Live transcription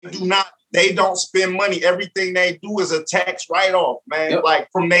They don't spend money. Everything they do is a tax write-off, man. Yep. Like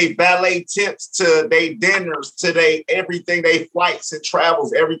from their valet tips to their dinners to everything, they flights and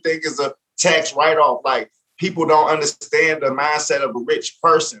travels, everything is a tax write-off. Like people don't understand the mindset of a rich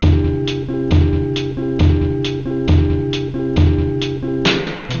person.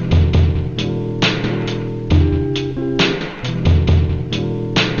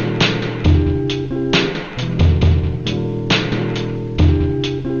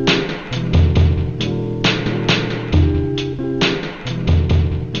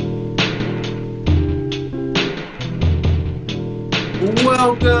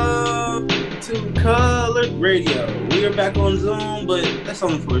 Welcome to Colored Radio. We are back on Zoom, but that's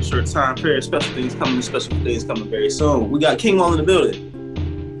only for a short time period. Special things coming very soon. We got King Wall in the building.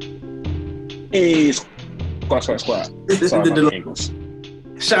 Hey, squad. Sorry, my English.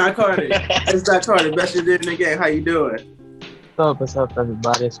 Sean Carter. It's Doc Carter, best you did in the game. How you doing? What's up,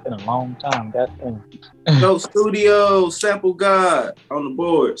 everybody? It's been a long time. Goddamn. No studio, Sample God on the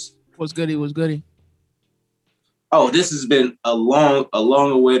boards. What's goody? Oh, this has been a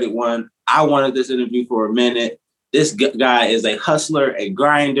long-awaited one. I wanted this interview for a minute. This guy is a hustler, a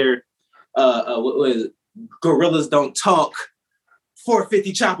grinder. What was it? Gorillas Don't Talk.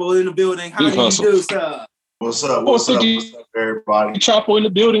 450 Chapo in the building. How do you do, sir? What's up, everybody? Chapo in the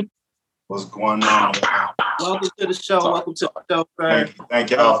building. What's going on? Welcome to the show, sir.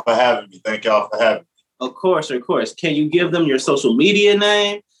 Thank y'all for having me. Of course. Can you give them your social media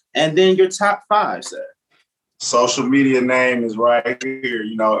name and then your top 5, sir? Social media name is right here.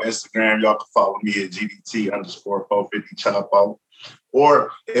 You know, Instagram, y'all can follow me at GDT_450 Chapo. Or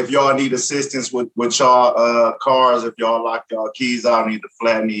if y'all need assistance with y'all cars, if y'all lock y'all keys out, need a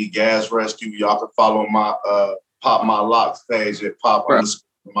flat, need gas rescue, y'all can follow my Pop My Locks page at pop_my_locks,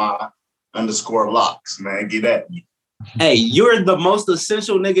 man. Get at me. Hey, you're the most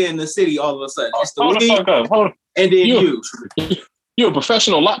essential nigga in the city all of a sudden. It's the hold on. And then you a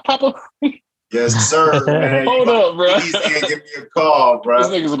professional lock popper? Yes, sir, man. Hold up, bro. Please can't give me a call, bro. This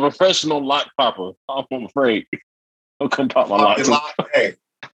nigga's a professional lock popper. I'm afraid. I'll come pop my lock. Hey,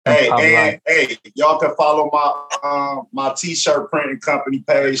 y'all can follow my t-shirt printing company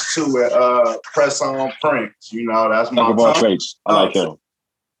page too at Press On Prints. You know, that's my page. I like him.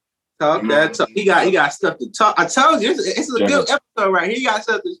 Talk that talk. He got stuff to talk. I told you, it's a good episode right here. He got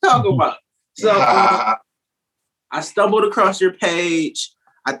stuff to talk about. So I stumbled across your page.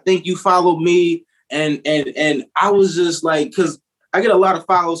 I think you followed me, and I was just like, because I get a lot of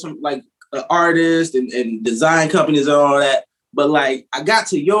follows from like artists and design companies and all that, but like I got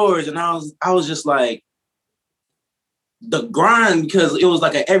to yours, and I was just like, the grind, because it was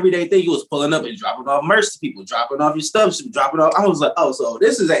like an everyday thing. You was pulling up and dropping off merch to people, dropping off your stuff, dropping off. I was like, oh, so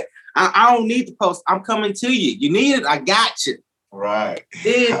this is I don't need to post. I'm coming to you. You need it, I got you. Right.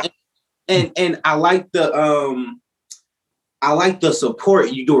 and I like the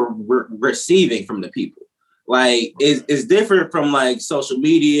support you're receiving from the people. Like, it's different from like social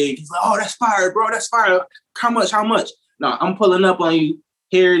media. It's like, oh, that's fire, bro. That's fire. How much? No, I'm pulling up on you.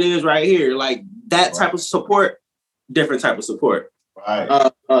 Here it is right here. Like that type of support, different type of support.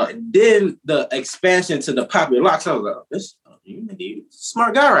 Right. Then the expansion to the popular locks. I was like, you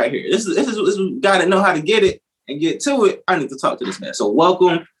smart guy right here. This is a guy that know how to get it and get to it. I need to talk to this man. So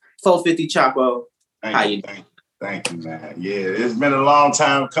welcome, 450 Chapo. How you doing? Thank you, man. Yeah, it's been a long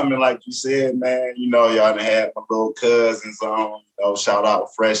time coming, like you said, man. You know, y'all done had my little cousins on. You know, shout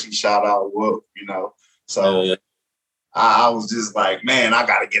out Freshie, shout out Whoop, you know. So I was just like, man, I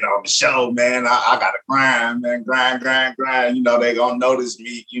got to get on the show, man. I got to grind, man. Grind. You know, they going to notice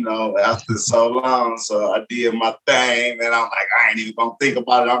me, you know, after so long. So I did my thing, and I'm like, I ain't even going to think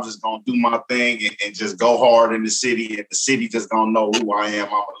about it. I'm just going to do my thing and just go hard in the city. And the city just going to know who I am.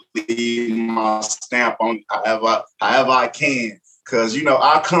 I'm going to leave my stamp on however I can. Because, you know,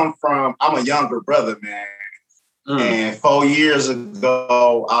 I'm a younger brother, man. And 4 years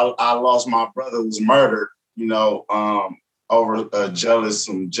ago, I lost my brother who was murdered. You know, over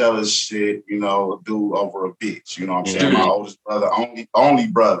some jealous shit, you know, dude over a bitch, you know what I'm saying? My oldest brother, only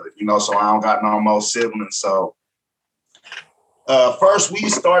brother, you know, so I don't got no more siblings. So first we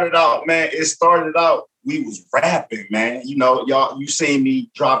started out, we was rapping, man. You know, you seen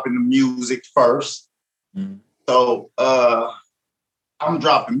me dropping the music first. Mm-hmm. So I'm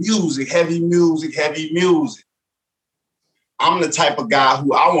dropping music, heavy music. I'm the type of guy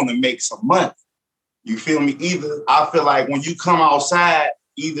who I want to make some money. You feel me? I feel like when you come outside,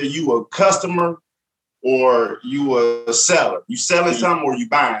 either you a customer or you a seller. You selling something or you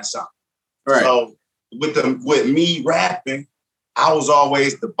buying something. Right. So with me rapping, I was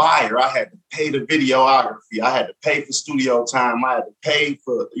always the buyer. I had to pay the videography. I had to pay for studio time. I had to pay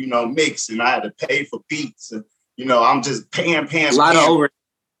for, mixing. I had to pay for beats. And, I'm just paying. A lot of overhead,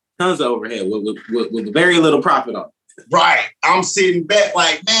 tons of overhead with very little profit on it. Right. I'm sitting back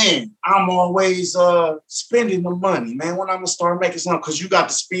like, man, I'm always spending the money, man. When I'm going to start making something? Because you got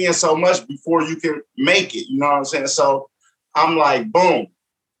to spend so much before you can make it. You know what I'm saying? So I'm like, boom.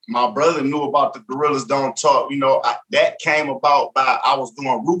 My brother knew about the Gorillas Don't Talk. That came about by I was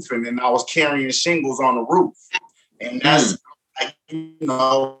doing roofing and I was carrying shingles on the roof. And that's,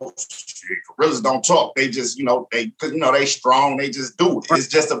 Gorillas Don't Talk. They just, they strong. They just do it. It's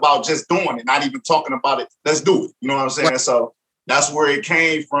just about just doing it, not even talking about it. Let's do it. You know what I'm saying? So that's where it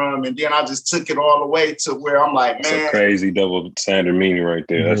came from. And then I just took it all the way to where I'm like, man. That's a crazy double standard meaning right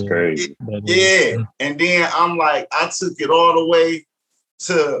there. That's crazy. Yeah. And then I'm like, I took it all the way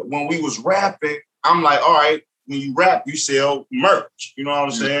to when we was rapping. I'm like, all right, when you rap, you sell merch. You know what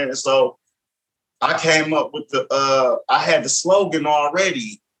I'm saying? And so I came up with I had the slogan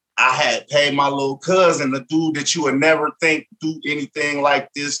already. I had paid my little cousin, the dude that you would never think do anything like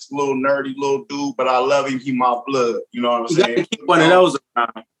this, little nerdy little dude, but I love him. He my blood. You know what I'm saying? You gotta keep one of those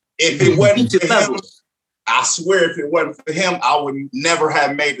around. If it wasn't for him, I swear if it wasn't for him, I would never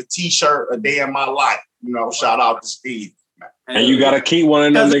have made a t-shirt a day in my life. Shout out to Steve. And you gotta keep one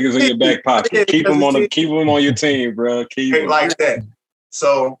of them niggas in your back pocket. Keep them on your team, bro. Keep them like that.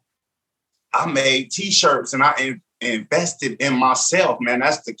 So I made t-shirts and I invested in myself, man.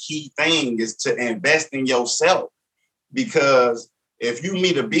 That's the key thing, is to invest in yourself. Because if you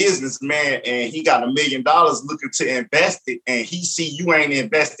meet a businessman and he got $1 million looking to invest it and he see you ain't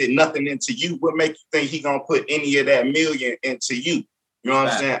invested nothing into you, what make you think he gonna put any of that million into you? You know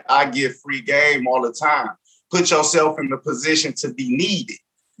what I'm saying? I give free game all the time. Put yourself in the position to be needed.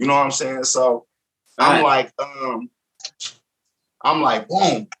 You know what I'm saying? So I'm like, boom,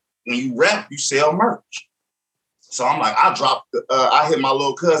 when you rap, you sell merch. So I'm like, I hit my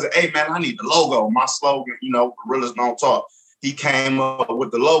little cousin, hey man, I need the logo. My slogan, Gorillas Don't Talk. He came up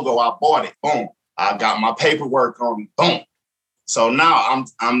with the logo, I bought it, boom. I got my paperwork on it, boom. So now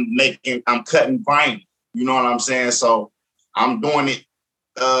I'm cutting vinyl. You know what I'm saying? So I'm doing it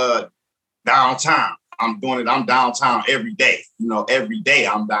downtown. I'm downtown every day. Every day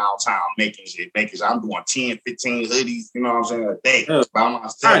I'm downtown making shit. I'm doing 10, 15 hoodies, you know what I'm saying, a day by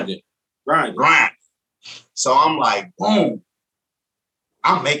myself. Grind. So I'm like, boom,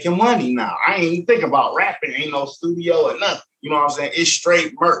 I'm making money now. I ain't even think about rapping. Ain't no studio or nothing. You know what I'm saying? It's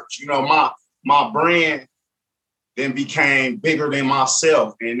straight merch. My brand then became bigger than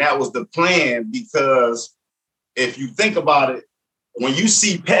myself. And that was the plan, because if you think about it, when you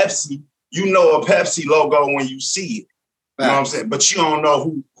see Pepsi, you know a Pepsi logo when you see it. You know what I'm saying? But you don't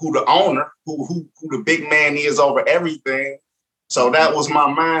know who the owner, who the big man is over everything. So that was my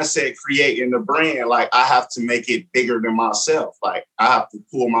mindset, creating the brand. Like, I have to make it bigger than myself. Like, I have to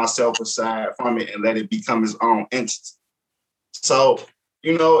pull myself aside from it and let it become its own entity. So,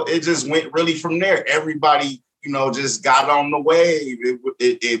 it just went really from there. Everybody, just got on the wave.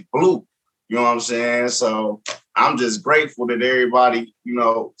 It blew. You know what I'm saying? So I'm just grateful that everybody,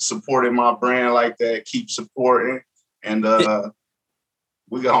 supported my brand like that, keep supporting, and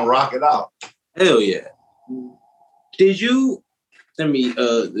we're going to rock it out. Hell yeah. Did you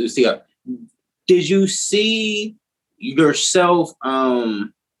see yourself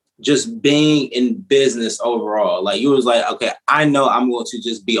just being in business overall? Like, you was like, okay, I know I'm going to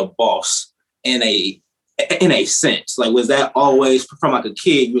just be a boss in a sense. Like, was that always from like a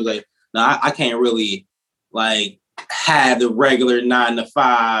kid? You was like, no, I can't really like have the regular 9 to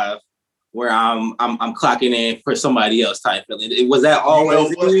 5 where I'm clocking in for somebody else type feeling. Was that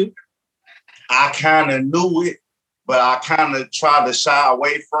always you? I kind of knew it, but I kind of tried to shy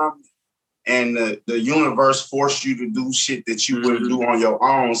away from it. And the universe forced you to do shit that you wouldn't do on your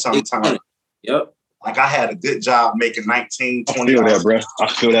own sometimes. Yep. Like, I had a good job making $19, $20. I feel that, bro. I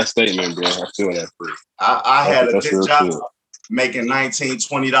feel that statement, bro. I feel that, bro. I had a good job making $19,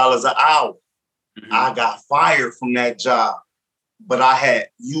 $20 an hour. Mm-hmm. I got fired from that job, but I had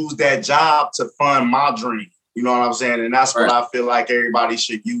used that job to fund my dream. You know what I'm saying? And that's what I feel like everybody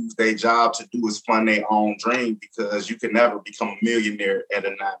should use their job to do, is fund their own dream, because you can never become a millionaire at a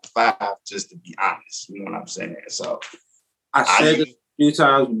 9 to 5, just to be honest. You know what I'm saying? So I said it a few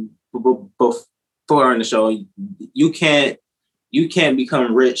times before in the show, you can't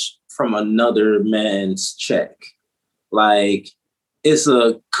become rich from another man's check. Like, it's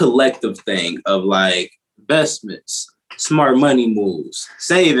a collective thing of like investments, smart money moves,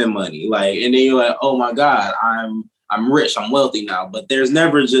 saving money. Like, and then you're like, oh my God, I'm rich, I'm wealthy now. But there's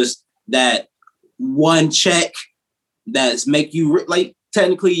never just that one check that's make you like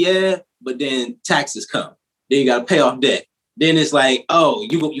technically, yeah, but then taxes come. Then you got to pay off debt. Then it's like, oh,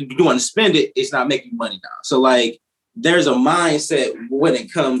 you want to spend it. It's not making money now. So like, there's a mindset when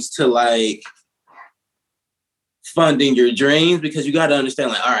it comes to like funding your dreams, because you got to understand,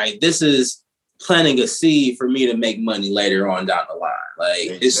 like, all right, this is planting a seed for me to make money later on down the line.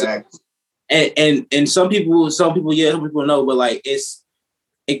 Like, exactly. And some people, yeah, some people know, but like,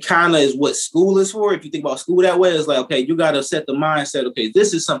 it kind of is what school is for. If you think about school that way, it's like, okay, you got to set the mindset. Okay,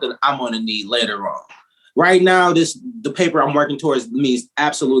 this is something I'm going to need later on. Right now, the paper I'm working towards means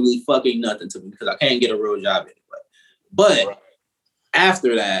absolutely fucking nothing to me because I can't get a real job anyway. But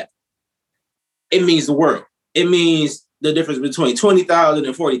after that, it means the world. It means the difference between 20,000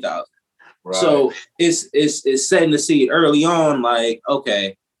 and 40,000. Right. So it's setting the seed early on. Like,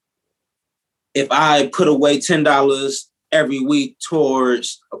 okay, if I put away $10 every week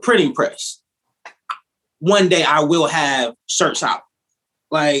towards a printing press, one day I will have shirts out.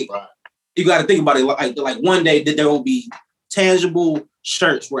 Like, you got to think about it. Like one day that there will be tangible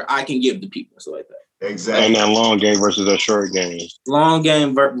shirts where I can give to people. So like that. Exactly. And that long game versus that short game. Long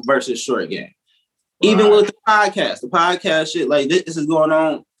game versus short game. Even with the podcast shit, like this is going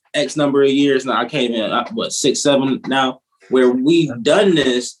on X number of years now. I came in, 6, 7 now, where we've done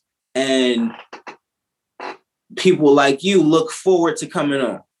this and people like you look forward to coming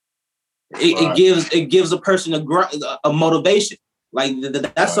on. It gives a person a motivation. Like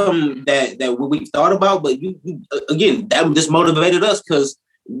that's something that we thought about, but you again, that just motivated us because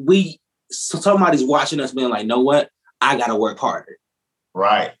somebody's watching us being like, know what? I gotta work harder.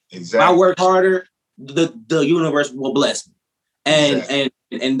 Right. Exactly. If I work harder, the universe will bless me. And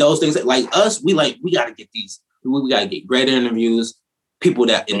those things like us, we gotta get these. We gotta get great interviews, people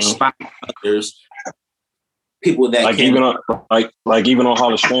that inspire others, people that even on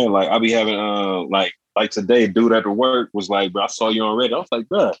Hall of Strand, like I be having like today, dude at the work was like, bro, I saw you on Reddit. I was like,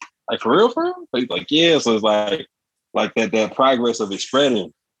 bro, like for real? He's like, yeah. So it's like that progress of it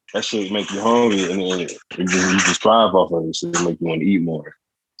spreading. That shit make you hungry, and then you just thrive off of it. So it make you want to eat more.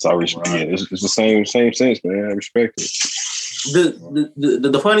 So I respect it. It's the same sense, man. I respect it.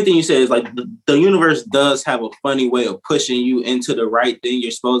 The funny thing you said is like the universe does have a funny way of pushing you into the right thing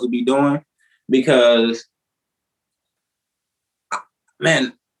you're supposed to be doing, because,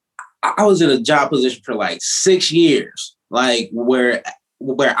 man, I was in a job position for like 6 years, like where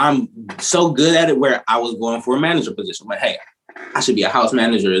I'm so good at it, where I was going for a manager position. I'm like, hey, I should be a house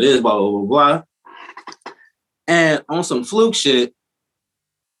manager of this, blah, blah, blah, blah. And on some fluke shit,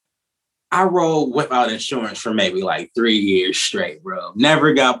 I rolled without insurance for maybe like 3 years straight, bro.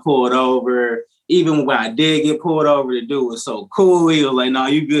 Never got pulled over. Even when I did get pulled over, the dude was so cool. He was like, no,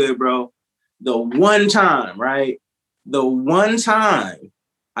 you good, bro. The one time I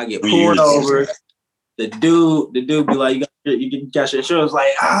get pulled over, the dude be like, you got your insurance?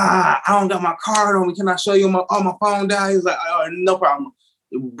 Like, I don't got my card on me. Can I show you my phone down? He was like, oh, no problem.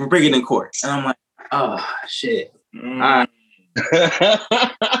 Bring it in court. And I'm like, oh, shit. All right.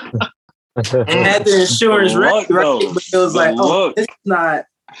 And had the insurance ready, right? But it was like, oh, it's not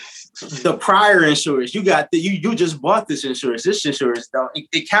the prior insurance. You got you just bought this insurance. This insurance don't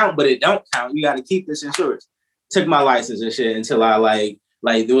it count, but it don't count. You got to keep this insurance. Took my license and shit until I like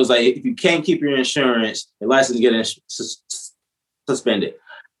it was like, if you can't keep your insurance, your license getting suspended.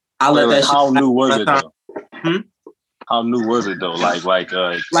 I let that. How new was it though? How new was it though? Like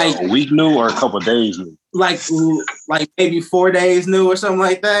a week new or a couple of days new? Like maybe 4 days new or something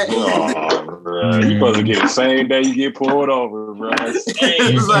like that. Oh, bro. You supposed to get the same day you get pulled over, bro.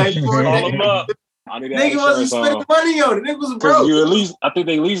 It was like 4 days. Them up. Nigga wasn't spending money on it. Nigga was broke. I think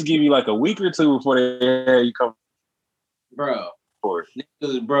they at least give you like a week or two before they have you come. Bro, nigga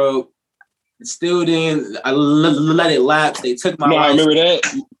was broke. Still didn't. I let it lapse. They took my license. I remember that.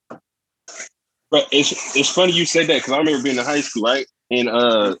 But it's funny you said that, because I remember being in high school, right? And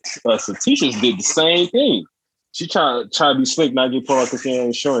some teachers did the same thing. She tried to be slick, not get pulled off because she had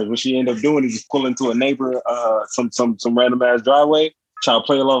insurance. What she ended up doing is just pull into a neighbor, some random ass driveway, try to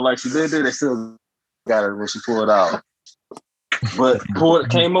play along like she did there. They still got her when she pulled out. But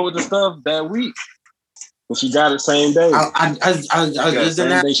came up with the stuff that week, and she got it same day. I just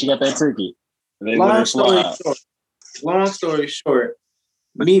same day she got that ticket. Long story short,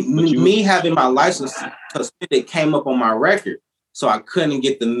 me having my license suspended came up on my record, so I couldn't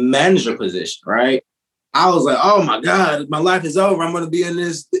get the manager position. Right, I was like, "Oh my God, my life is over. I'm going to be in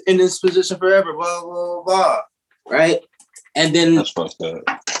this position forever." Blah blah blah. Right, and then 2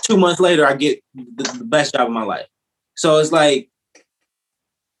 months later, I get the best job of my life. So it's like,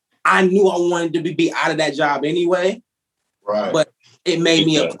 I knew I wanted to be out of that job anyway. Right, but it made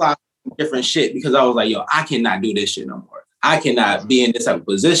me apply for different shit because I was like, yo, I cannot do this shit no more. I cannot be in this type of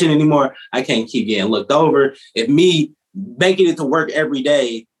position anymore. I can't keep getting looked over. If me making it to work every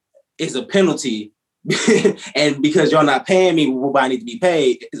day is a penalty, and because y'all not paying me what I need to be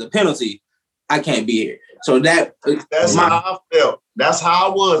paid is a penalty, I can't be here. So that's how I felt. That's how I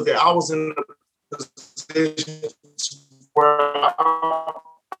was. That I was in a position where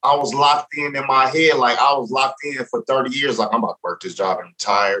I was locked in my head. Like I was locked in for 30 years. Like I'm about to work this job and I'm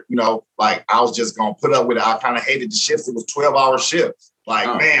tired. You know, like I was just going to put up with it. I kind of hated the shifts. It was 12-hour shifts. Like,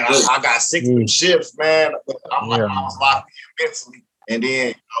 man, I got 60 shifts, man. But I was locked in mentally. And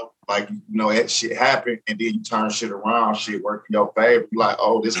then, that shit happened. And then you turn shit around, shit work in your favor. You're like,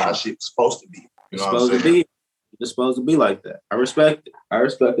 oh, this is how shit's supposed to be. You know what I'm saying? It's supposed to be like that. I respect it. I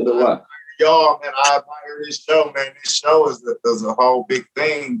respect it a lot. Y'all, man, I admire this show, man. This show is a whole big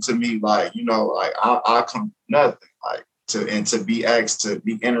thing to me. Like, I come from nothing. Like to be asked to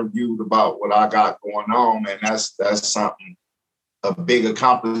be interviewed about what I got going on, and that's something, a big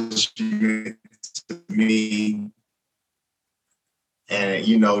accomplishment to me. And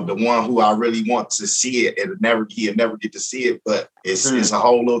the one who I really want to see it, he'll never get to see it, but it's a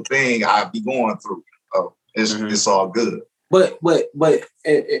whole little thing I be going through. So it's all good. But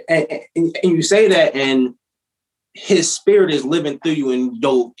and you say that, and his spirit is living through you in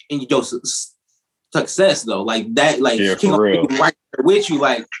your success, though. Like that, like yeah, for real. Right there with you,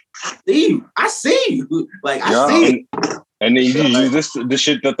 like I see you, like I see it. And then you use this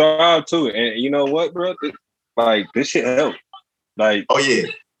shit to thrive too. And you know what, bro? Like this shit helps. Like, oh yeah,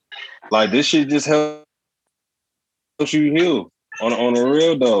 like this shit just helps you heal on a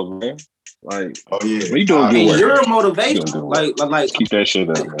real though, man. Like, oh yeah, you doing good work. You're a motivation. Like keep that shit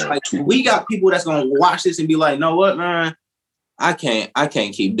up, man. Like we got people that's gonna watch this and be like, know what, man? I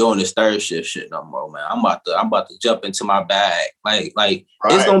can't keep doing this third shift shit no more, man. I'm about to jump into my bag. Like right.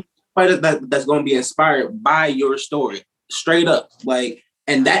 It's gonna be that's gonna be inspired by your story, straight up. Like,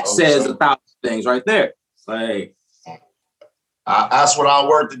 and that says 1,000 things right there. Like. That's what I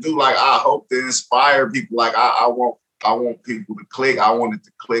work to do. Like I hope to inspire people. Like I want people to click. I want it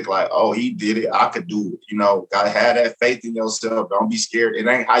to click. Like, oh, he did it. I could do it. Gotta have that faith in yourself. Don't be scared. It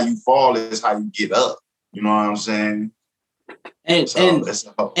ain't how you fall. It's how you get up. You know what I'm saying? And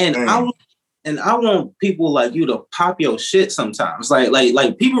I want people like you to pop your shit sometimes.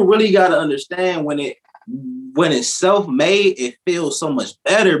 Like people really gotta understand when it's self-made, it feels so much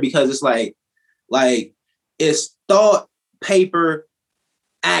better because it's like it's thought, paper,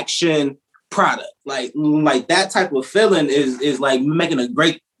 action, product. Like that type of feeling is like making a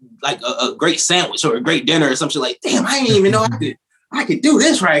great sandwich or a great dinner or some shit. Like, damn, I didn't even know I could do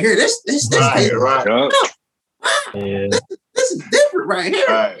this right here. This right. Yeah. This is different right here.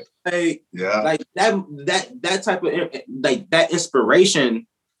 Right. Like, yeah. Like that type of like that inspiration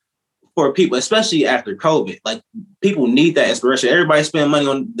for people, especially after COVID. Like people need that inspiration. Everybody spending money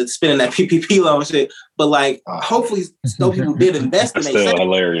on spending that PPP loan shit, but like hopefully those people did invest in themselves. Still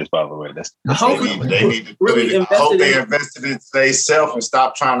hilarious, by the way. That's they need to really invested in themselves and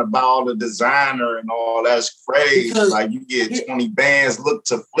stop trying to buy all the designer and all that's crazy. Because, like you get 20 bands, look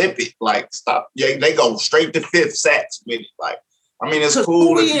to flip it. Like stop. Yeah, they go straight to Fifth Sats with it. Like I mean, it's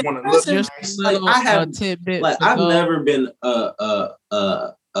cool if you want to look nice. Like I have I've never been a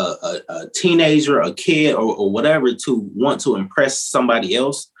teenager, a kid, or whatever to want to impress somebody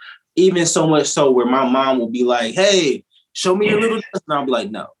else. Even so much so where my mom will be like, "Hey, show me your little dress," and I'll be like,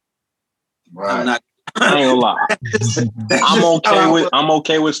 "No, right. I'm not." I ain't gonna lie. I'm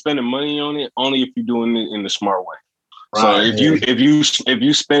okay with spending money on it only if you're doing it in the smart way. Right. So if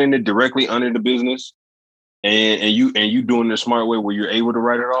you spending it directly under the business and you doing it the smart way where you're able to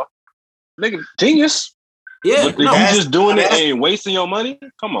write it off, nigga, genius. Yeah, but if you just doing it and wasting your money,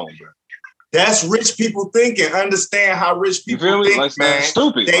 come on, bro. That's rich people thinking. Understand how rich people think, like, man.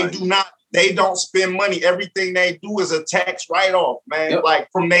 Stupid. They don't spend money. Everything they do is a tax write-off, man. Yep. Like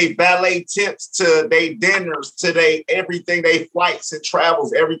from their valet tips to their dinners to everything, they flights and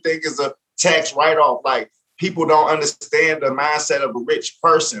travels, everything is a tax write-off. Like people don't understand the mindset of a rich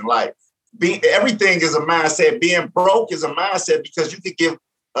person. Like everything is a mindset. Being broke is a mindset because you could give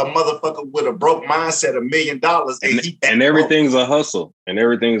a motherfucker with a broke mindset $1 million and everything's a hustle. And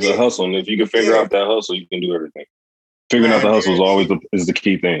everything's a hustle. And if you can figure out that hustle, you can do everything. Figuring out the hustle is always is the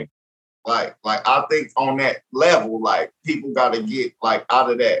key thing. Like I think on that level, like people got to get like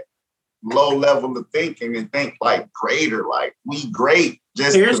out of that low level of thinking and think like greater. Like we great.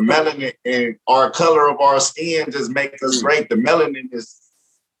 Just the melanin and our color of our skin just make us great. The melanin is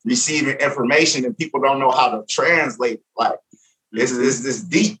receiving information and people don't know how to translate. Like this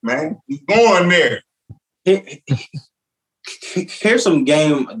deep, man. We going there. here's some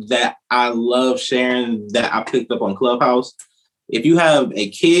game that I love sharing that I picked up on Clubhouse. If you have a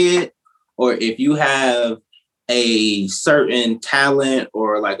kid or if you have a certain talent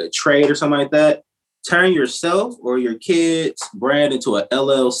or like a trade or something like that, turn yourself or your kid's brand into an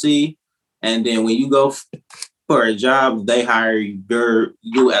LLC. And then when you go for a job, they hire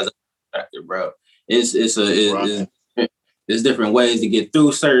you as a contractor, bro. It's different ways to get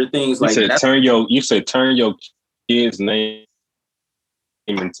through certain things. You said turn your kid's name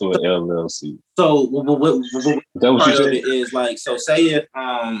into an LLC. So what part of it is like, so say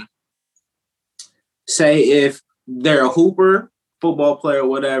if they're a hooper, football player,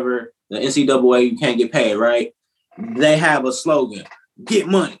 whatever, the NCAA, you can't get paid, right? They have a slogan, get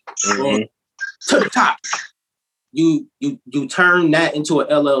money to the top. You turn that into an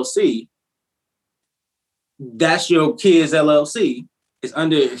LLC. That's your kid's LLC. It's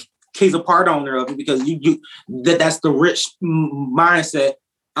under, he's a part owner of it because that's the rich mindset.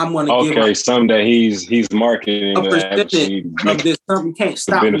 I'm going to give. Okay, someday he's marketing a percentage of this company. Can't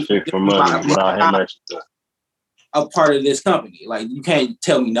stop benefit from money without him actually a part of this company. Like, you can't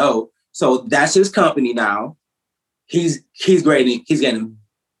tell me no. So that's his company now. He's getting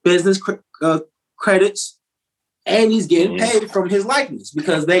business credits, and he's getting paid from his likeness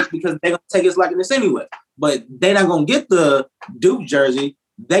because they're gonna take his likeness anyway. But they're not gonna get the Duke jersey.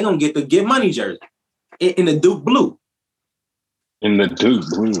 They're gonna get the Get Money jersey in the Duke blue. In the Duke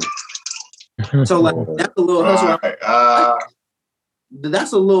blue. So like that's a little hustle.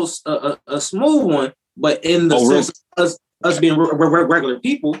 That's a little a smooth one, but in the sense of us being regular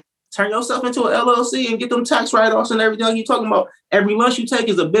people, turn yourself into an LLC and get them tax write-offs and everything you're talking about. Every lunch you take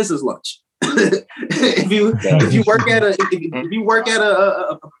is a business lunch. if you work at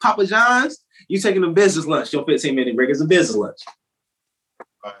a Papa John's, you taking a business lunch. Your 15-minute break is a business lunch.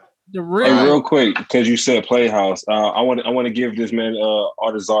 Real quick, because you said Playhouse, I want to give this man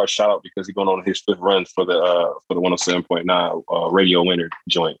Artazar a shout out because he's going on his 5th run for the 107.9 radio winner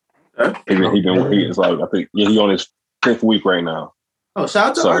joint. He's like, I think he's on his 5th week right now. Oh, shout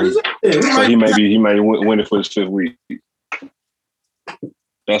out to Artazar. So he may win it for his 5th week.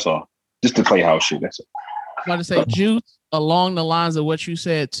 That's all. Just the Playhouse shit. That's it. I want to say, Juice, along the lines of what you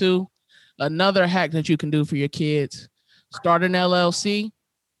said too. Another hack that you can do for your kids: start an LLC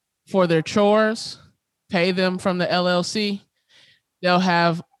for their chores, pay them from the LLC. They'll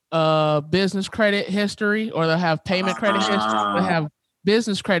have business credit history, or they'll have payment credit history. They'll have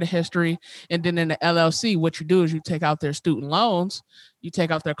business credit history. And then in the LLC, what you do is you take out their student loans, you take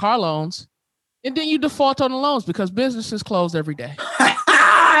out their car loans, and then you default on the loans because businesses close every day.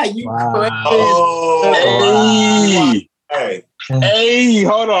 Hey,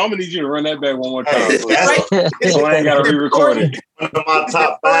 hold on. I'm gonna need you to run that back one more time. So I ain't gotta re-record it. One of my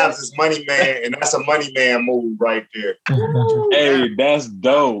top 5s is Money Man, and that's a Money Man move right there. Hey, that's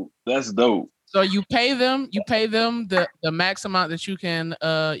dope. That's dope. So you pay them the max amount that you can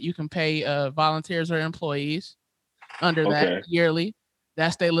pay volunteers or employees under that yearly.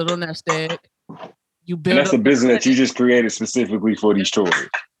 That's their little nest egg. You build. And that's a business that you just created specifically for these chores.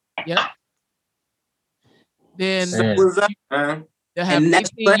 Yep. Then they'll have and that's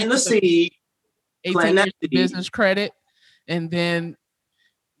planting the seed. 18 years of business credit, and then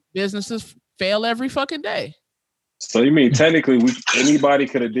businesses fail every fucking day. So you mean technically anybody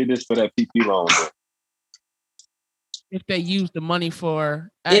could have did this for that PP loan? If they use the money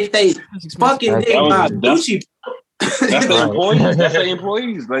for, if they fucking did my Gucci. That's the employees. That's the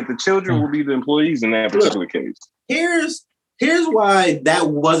employees. Like the children will be the employees in that particular case. Here's why that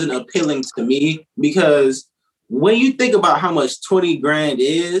wasn't appealing to me, because when you think about how much 20 grand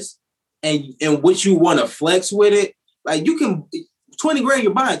is and what you want to flex with it, like you can 20 grand,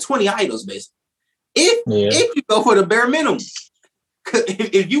 you're buying 20 items basically. If you go for the bare minimum,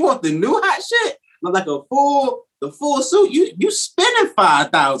 if you want the new hot shit, like the full suit, you spending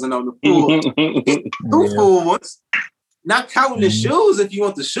 $5,000 on the full full ones. Not counting the shoes. If you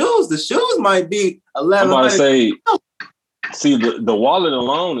want the shoes might be $1,100. I'm about to say, see, the wallet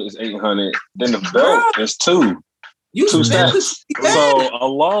alone is $800. Then the belt is $2. You two stacks. So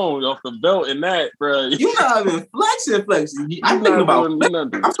alone off the belt and that, bro. You not even flexing. I'm thinking about.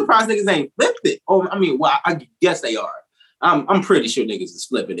 I'm surprised niggas ain't flipped it. Oh, I mean, well, I guess they are. I'm pretty sure niggas is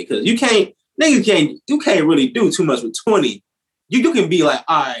flipping it because you can't really do too much with 20. You can be like,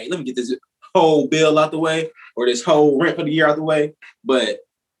 all right, let me get this whole bill out the way or this whole rent for the year out the way, but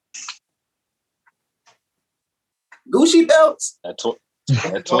Gucci belts. That 20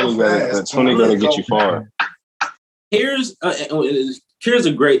 gonna get you far. Here's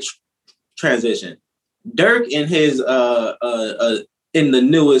a great transition. Dirk in his in the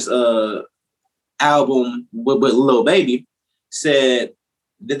newest album with Lil Baby, said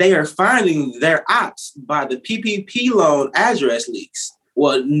that they are finding their ops by the PPP loan address leaks.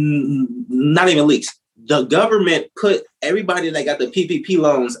 Well, not even leaks. The government put everybody that got the PPP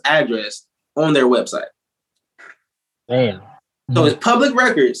loans address on their website. Damn. So it's public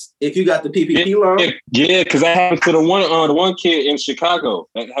records if you got the PPP loan. Yeah, because that happened to the one kid in Chicago.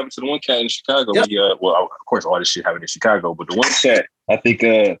 That happened to the one cat in Chicago. Yep. Well, of course, all this shit happened in Chicago, but the one cat, I think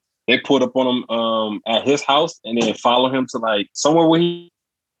they pulled up on him at his house and then followed him to like somewhere where he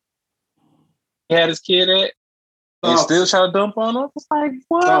had his kid at and still try to dump on him. It's like,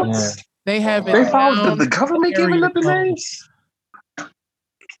 what? Yeah. They have it. They found the government giving up the names.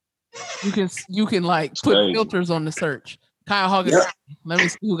 You can like put filters on the search. Kyle Huggins. Yep. Let me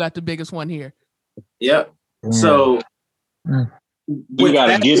see who got the biggest one here. Yep. So you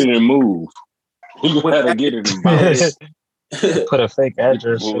gotta get it and move. You gotta get it and move. Put a fake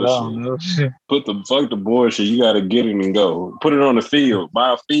address. Put the fuck the bullshit. You gotta get it and go. Put it on the field.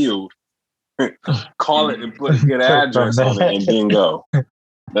 Buy a field. Call it and get an address on it and then go.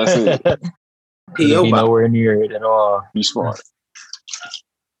 That's it. Be nowhere near it at all. Be smart.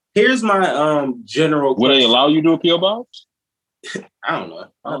 Here's my general question. Would they allow you to do a PO box? I don't know.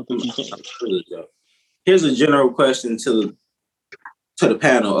 I don't think you can. Here's a general question to the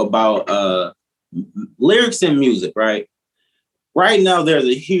panel about lyrics and music, right? Right now, there's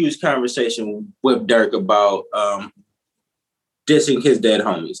a huge conversation with Dirk about dissing his dead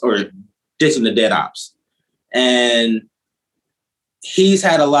homies or dissing the dead ops. And he's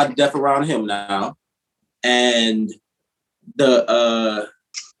had a lot of death around him now. And the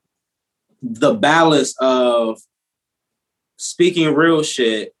balance of speaking real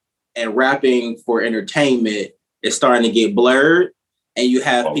shit and rapping for entertainment is starting to get blurred. And you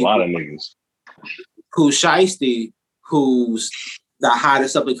have a lot of niggas. Who's Shiesty, who's the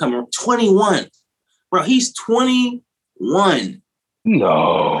hottest up and coming, 21. Bro, he's 21.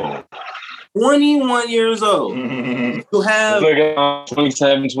 No. 21 years old. You have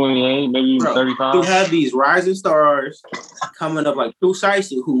 27, 28, maybe even 35. You have these rising stars coming up like True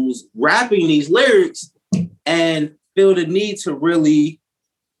Shiesty, who's rapping these lyrics and feel the need to really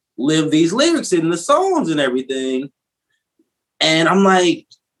live these lyrics in the songs and everything. And I'm like,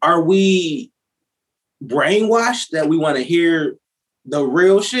 are we brainwashed that we want to hear the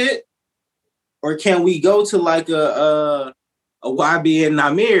real shit? Or can we go to like a YB and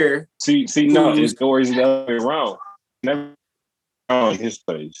Namir? See, no, his story is the other way around. Never on his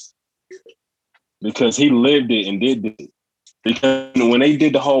face. Because he lived it and did it. Because when they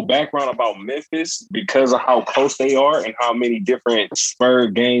did the whole background about Memphis, because of how close they are and how many different Spur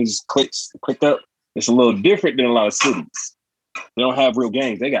gangs clicked up, it's a little different than a lot of cities. They don't have real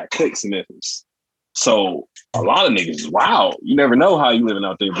gangs. They got cliques in Memphis. So a lot of niggas, wow, you never know how you living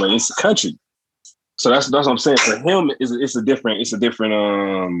out there, bro. It's a country. So that's what I'm saying. For him, it's a different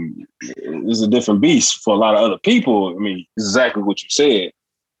beast. For a lot of other people, I mean, it's exactly what you said.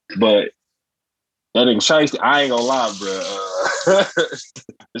 But that nigga Shiesty, I ain't gonna lie, bro.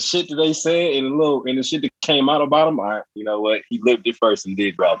 The shit that they said and the shit that came out about him, you know what? He lived it first and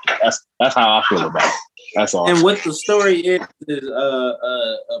did rap it. That's how I feel about it. That's all. And what the story is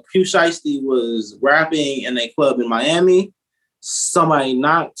True Shiesty was rapping in a club in Miami. Somebody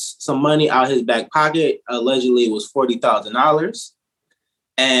knocked some money out his back pocket. Allegedly, it was $40,000.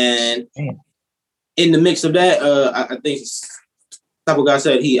 And in the mix of that, I think a couple guys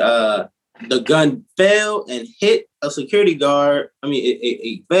said the gun fell and hit a security guard. I mean,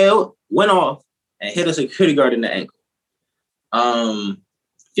 it fell, went off, and hit a security guard in the ankle.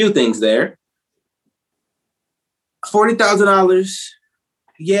 Few things there. $40,000.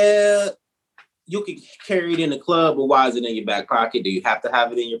 Yeah. You can carry it in the club, but why is it in your back pocket? Do you have to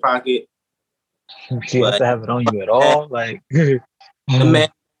have it in your pocket? You have to have it on you at all? Like the man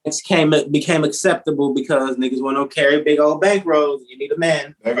became acceptable because niggas want to carry big old bankrolls. You need a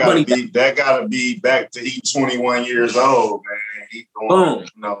man. That gotta be back to he 21 years old, man. He going,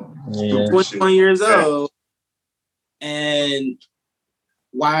 boom. 21 years old. And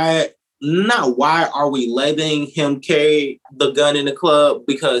why are we letting him carry the gun in the club?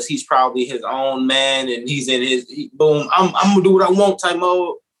 Because he's probably his own man and he's in his boom, I'm gonna do what I want type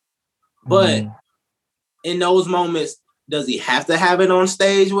mode. But in those moments, does he have to have it on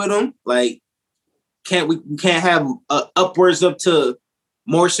stage with him? Like, we can't have upwards up to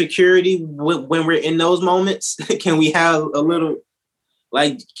more security when we're in those moments? Can we have a little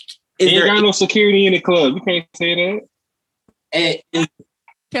like? Ain't got no security in the club. You can't say that.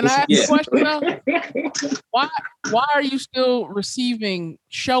 Can I ask a question though? Why are you still receiving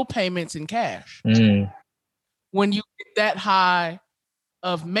show payments in cash when you get that high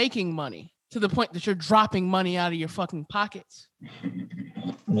of making money to the point that you're dropping money out of your fucking pockets.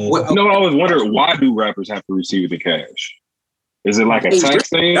 Well, I always wonder, why do rappers have to receive the cash? Is it like a tax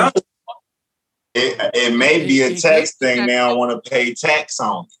thing? It may be a tax thing. They don't want to pay tax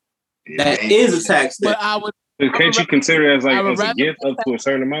on it. That is a tax thing. But can't you consider it as a gift up to a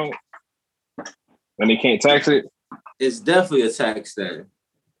certain amount? And they can't tax it? It's definitely a tax thing.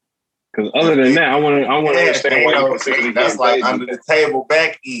 Because other than that, I want to understand why you consider it. That's like under the table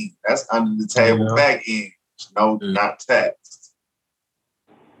back end. That's under the table back end. No, not taxed.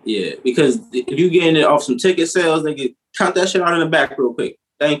 Yeah, because if you getting it off some ticket sales, they get count that shit out in the back real quick.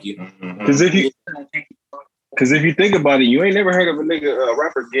 Thank you. Because if you think about it, you ain't never heard of a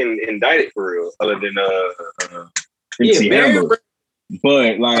rapper getting indicted for real, other than MC Hammer.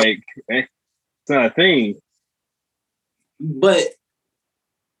 But like, it's not a thing. But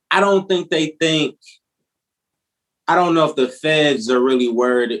I don't think they think. I don't know if the feds are really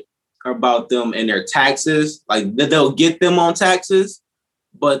worried about them and their taxes. Like they'll get them on taxes,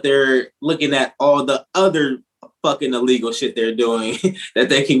 but they're looking at all the other fucking illegal shit they're doing that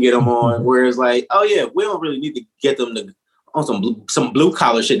they can get them on. Whereas like, oh yeah, we don't really need to get them on some blue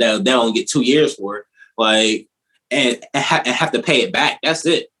collar shit that they only get 2 years for. Like, and have to pay it back. That's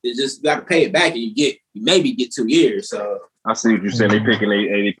it. You just got to pay it back, and you maybe get 2 years. So I see what you're saying. They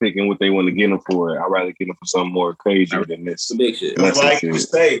picking what they want to get them for. I'd rather get them for something more crazy than this. Big shit. Like you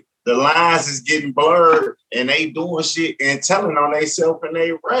say, the lines is getting blurred, and they doing shit and telling on themselves in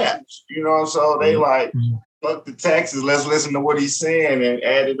they raps. You know, so they like, fuck the taxes. Let's listen to what he's saying and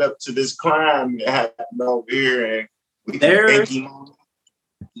add it up to this crime that happened over here. And we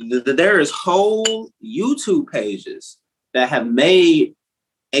there is whole YouTube pages that have made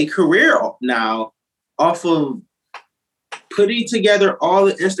a career now off of putting together all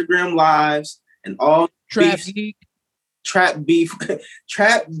the Instagram lives and all trap beef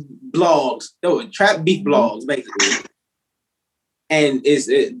blogs, basically. And there's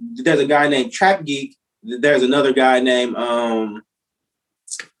a guy named Trap Geek. There's another guy named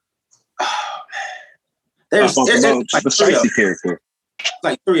there's like the spicy character.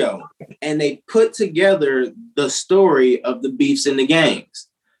 Like 3 of them, and they put together the story of the beefs and the gangs.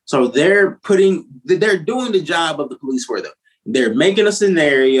 So they're doing the job of the police for them. They're making a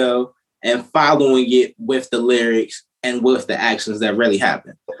scenario and following it with the lyrics and with the actions that really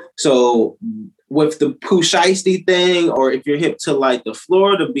happen. So with the Pooh Shiesty thing, or if you're hip to like the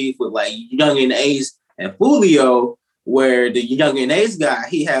Florida beef with like Young and Ace and Fulio, where the Young and Ace guy,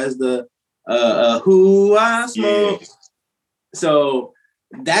 he has the who I smoke. Yeah. So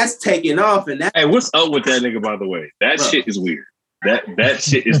that's taking off, and that. Hey, what's up with that nigga? By the way, that shit is weird. That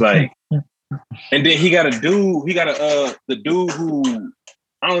shit is like, and then he got the dude who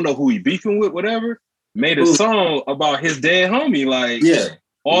I don't know who he beefing with, whatever, made a song about his dead homie. Like, yeah,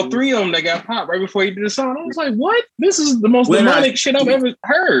 all three of them that got popped right before he did the song. I was like, what? This is the most demonic shit I've ever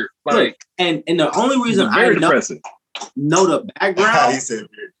heard. Like, and the only reason I know the background, he said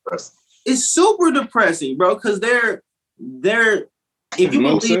very depressing. It's super depressing, bro, because they're if you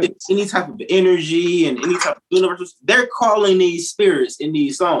believe in any type of energy and any type of universe, they're calling these spirits in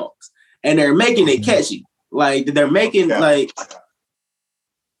these songs, and they're making it catchy. Like they're making like,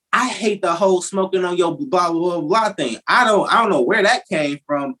 I hate the whole smoking on your blah blah blah thing. I don't know where that came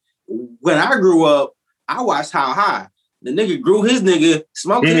from. When I grew up, I watched How High. The nigga grew his nigga,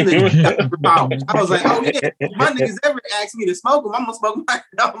 smoked his nigga. I was like, oh yeah, if my niggas ever asked me to smoke them, I'm gonna smoke my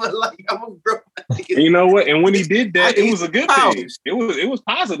I'm gonna grow my niggas. You know what? And when he did that, it was a good thing. It was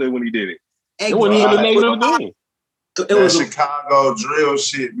positive when he did it. It wasn't even a negative thing. It was Chicago drill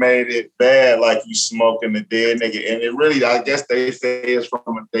shit made it bad, like you smoking the dead nigga. And it really, I guess they say it's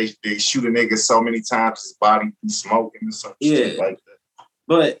from they shoot a nigga so many times his body be smoking or some shit like that.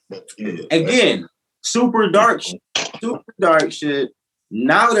 But again, super dark shit.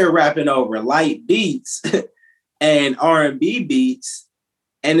 Now they're rapping over light beats and R&B beats,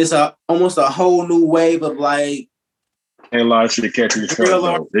 and it's almost a whole new wave of like. And a lot of shit catching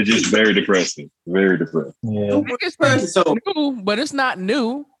the They're just very depressing. Very depressing. Yeah. It's new, but it's not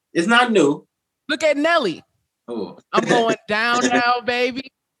new. It's not new. Look at Nelly. Oh. I'm going down now,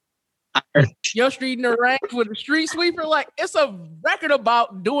 baby. Your street in the range with a street sweeper. Like, it's a record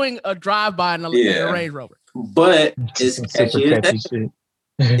about doing a drive-by in a Range Rover. But it's catchy.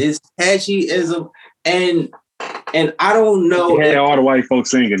 It's catchy as a and I don't know. It had all the white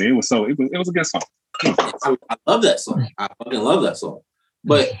folks singing it. It was a good song. I love that song. I fucking love that song.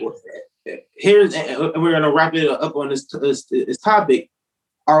 But here's, we're gonna wrap it up on this topic.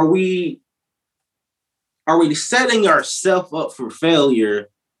 Are we setting ourselves up for failure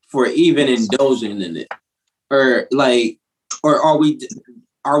for even indulging in it, or are we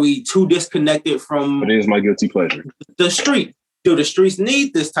are we too disconnected from? It is my guilty pleasure. The street. Do the streets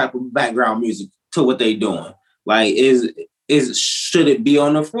need this type of background music to what they doing? Like, should it be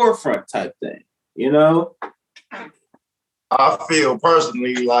on the forefront type thing? You know? I feel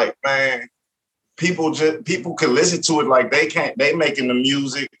personally like, man, people can listen to it like they making the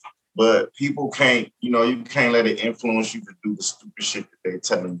music, but people can't, you can't let it influence you to do the stupid shit that they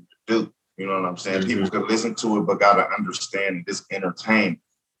telling you to do. You know what I'm saying? Mm-hmm. People can listen to it, but gotta understand this entertainment.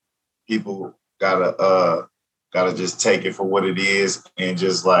 People gotta just take it for what it is and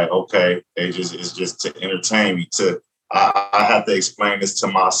just like, okay, it's just to entertain me. I have to explain this to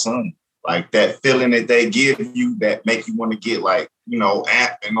my son. Like that feeling that they give you that make you want to get like,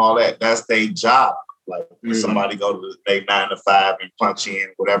 amped and all that, that's their job. Like when somebody go to their 9 to 5 and punch in,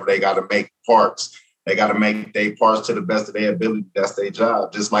 whatever they got to make parts. They got to make their parts to the best of their ability. That's their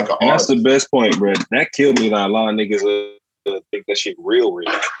job. Just like that's the best point, bro. That killed me. Like a lot of niggas think that shit real.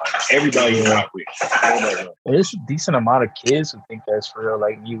 Like everybody rock with. There's a decent amount of kids who think that's real.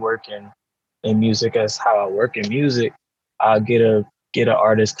 Like me working in music as how I work in music. I'll get an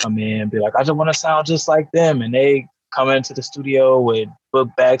artist come in and be like, I just want to sound just like them. And they come into the studio with book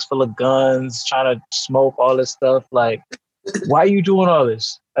bags full of guns, trying to smoke all this stuff. Like, why are you doing all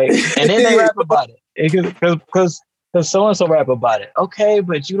this? Like, and then they rap about it. Because so-and-so rap about it. Okay,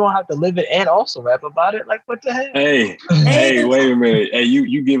 but you don't have to live it and also rap about it. Like, what the heck? Hey, wait a minute. Hey,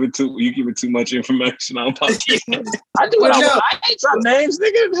 you give it too much information on podcast. I do what I want. I ain't drop names,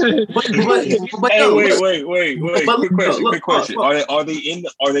 nigga. But hey, wait. Quick question. Are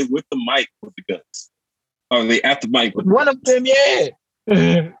they with the mic with the guns? Are they at the mic with one of them? Yeah.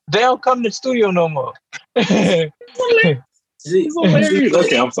 They don't come to the studio no more. It's hilarious.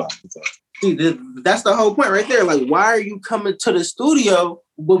 Okay, I'm sorry. See, that's the whole point right there. Like, why are you coming to the studio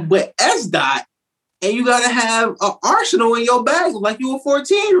with SDOT and you gotta have an arsenal in your bag like you a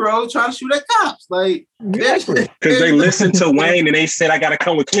 14-year-old trying to shoot at cops? Like, because they listened to Wayne and they said I gotta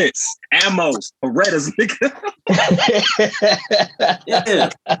come with clips, ammos, Berettas, nigga. Yeah,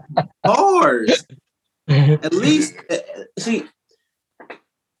 bars. At least, see,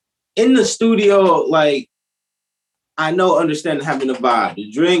 in the studio, like. I understand having the vibe, the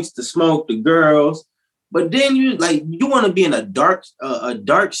drinks, the smoke, the girls, but then you want to be in a dark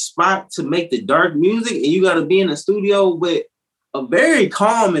spot to make the dark music, and you got to be in the studio with a very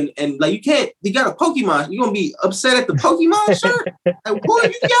calm and like you got a Pokemon. You're gonna be upset at the Pokemon shirt. Like, who are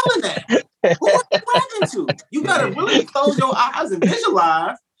you yelling at? Who are you talking to? You gotta really close your eyes and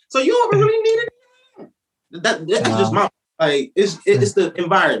visualize, so you don't really need it. That's just my. Like, it's the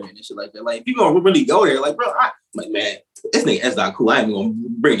environment and shit like that. Like, if you gonna really go there, like, bro, I'm like, man, this nigga SDOT cool. I ain't gonna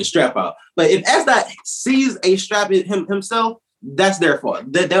bring the strap out. But if SDOT sees a strap himself, that's their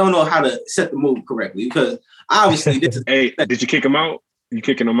fault. They don't know how to set the move correctly because obviously this is. Hey, did you kick him out? You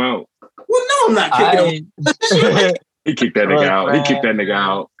kicking him out? Well, no, I'm not kicking him. He kicked that nigga out. He kicked that nigga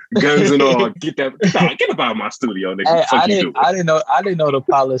out. Guns and all. Get about my studio, nigga. Hey, I didn't know the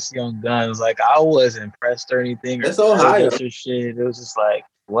policy on guns. Like, I wasn't impressed or anything. That's all high. Shit. It was just like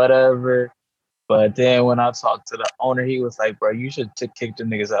whatever. But then when I talked to the owner, he was like, "Bro, you should kick the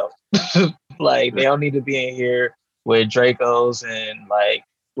niggas out. Like, they don't need to be in here with Dracos and like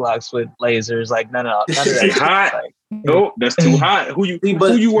blocks with lasers. Like, none of that. It's hot. Like, no, that's too hot. Who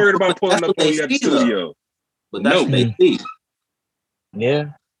you worried about pulling up on you at the studio? But that's what they see. Yeah.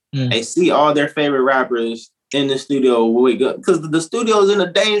 They see all their favorite rappers in the studio because the studio is in a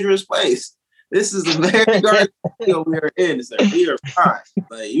dangerous place. This is a very dark studio we are in. It's like, we are fine.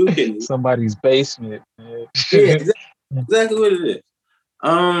 Like, you can somebody's basement. Man. Yeah, exactly what it is.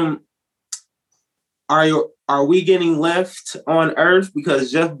 Are we getting left on Earth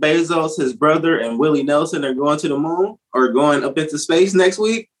because Jeff Bezos, his brother, and Willie Nelson are going to the moon or going up into space next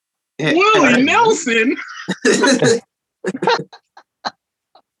week? Willie Nelson.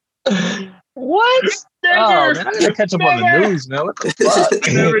 What? Never. Oh, man, I gotta catch up on the news, man. What the fuck?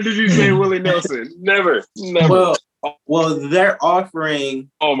 Never did you say Willie Nelson. Never. Well, they're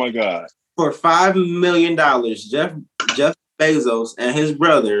offering. Oh my God! For $5 million, Jeff Bezos and his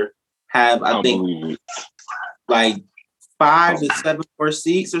brother have, I think, like 5 to 7 more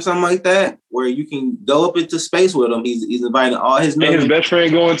seats or something like that, where you can go up into space with him. He's inviting all his. And his best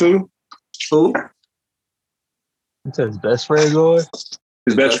friend going too. Who? He said his best friend going.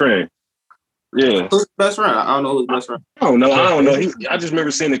 His best friend. Yeah. Who's his best friend? I don't know who's best friend. I don't know. I just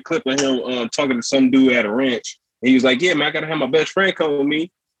remember seeing a clip of him talking to some dude at a ranch. And he was like, yeah, man, I got to have my best friend come with me.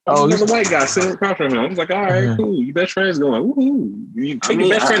 Oh, he's a white guy sitting across from him. I was like, all right, cool. Your best friend's going. Woohoo. You take your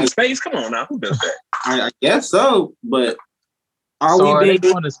best friend to space? Come on now. Who does that? I guess so. But Are they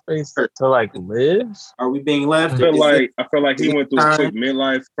going to space to like live? Are we being left? I feel like he went through a quick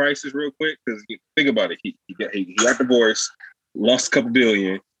midlife crisis real quick because think about it. He got divorced, lost a couple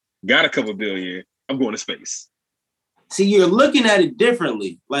billion, got a couple billion. I'm going to space. See, you're looking at it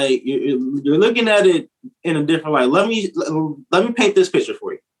differently. Like you're looking at it in a different light. Let me paint this picture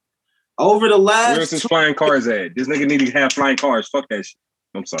for you. Over the last, where's his flying cars at? This nigga need to have flying cars. Fuck that shit.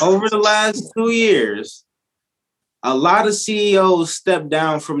 I'm sorry. Over the last 2 years, a lot of CEOs stepped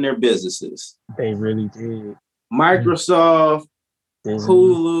down from their businesses. They really did. Microsoft,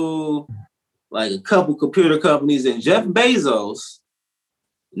 Hulu, like a couple computer companies, and Jeff Bezos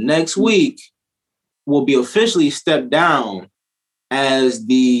next week will be officially stepped down as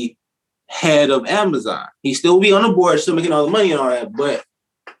the head of Amazon. He still be on the board, still making all the money and all that, but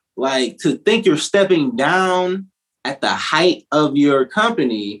like to think you're stepping down at the height of your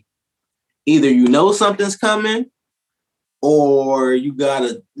company, either you know something's coming or you got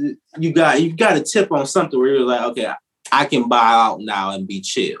a tip on something where you're like, okay, I can buy out now and be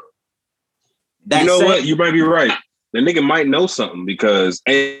chill. You know what? You might be right. The nigga might know something because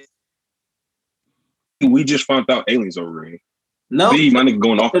we just found out aliens over here. No, my nigga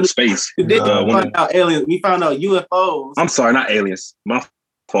going off in space. We didn't find out aliens. We found out UFOs. I'm sorry, not aliens. My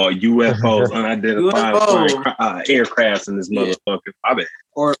fault. UFOs, unidentified aircrafts in this motherfucker. I bet.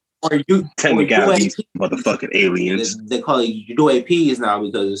 Or you technically got these motherfucking aliens. They call it UAPs now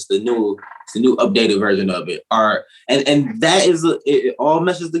because it's the new updated version of it. And that is it all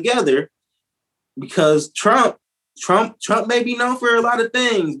meshes together because Trump may be known for a lot of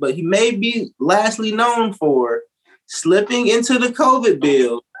things, but he may be lastly known for slipping into the COVID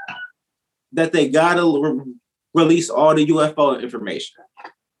bill that they gotta release all the UFO information.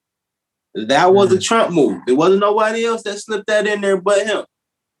 That was a Trump move. It wasn't nobody else that slipped that in there but him.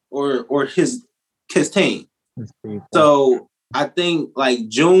 Or his team. So I think like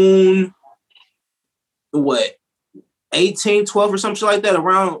June, 18, 12 or something like that,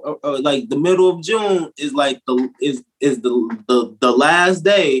 around like the middle of June is like the last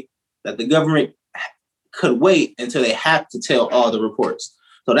day that the government could wait until they have to tell all the reports.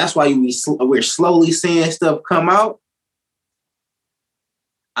 So that's why we're slowly seeing stuff come out.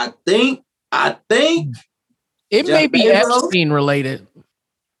 I think it may be Epstein related.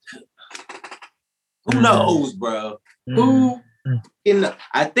 Who knows, bro?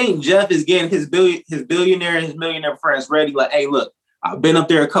 I think Jeff is getting his billionaire and his millionaire friends ready. Like, hey, look, I've been up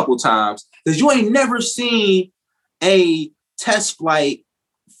there a couple times because you ain't never seen a test flight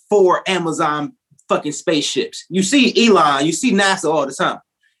for Amazon fucking spaceships. You see Elon, you see NASA all the time.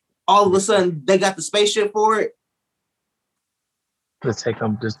 All of a sudden, they got the spaceship for it. Let's take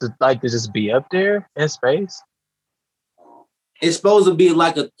them to just be up there in space. It's supposed to be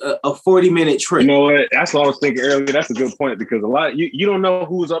like a 40-minute trip. You know what? That's what I was thinking earlier. That's a good point because a lot you don't know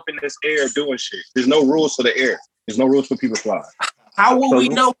who's up in this air doing shit. There's no rules for the air. There's no rules for people to fly. How will we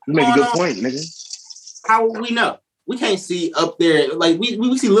know? You make a good point, nigga. How will we know? We can't see up there. Like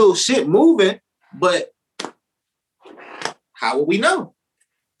we see little shit moving, but how will we know?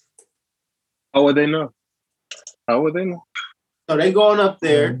 How would they know? How would they know? So they going up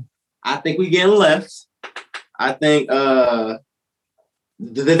there. I think we getting left. I think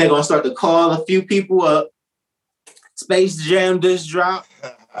then they're gonna start to call a few people up. Space Jam just dropped.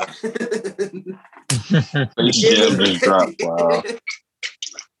 Space Jam just dropped. Wow.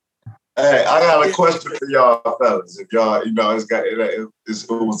 Hey, I got a question for y'all fellas. If y'all, it was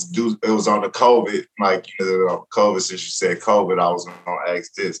on the COVID, like COVID. Since you said COVID, I was gonna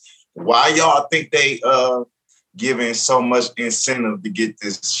ask this: why y'all think they giving so much incentive to get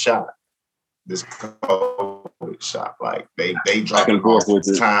this shot? This COVID shot, like they dropping off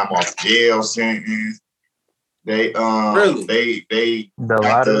with time off jail sentence. They really? they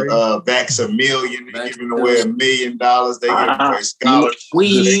got the Vax $1 million, giving away $1 million. They giving away scholarships.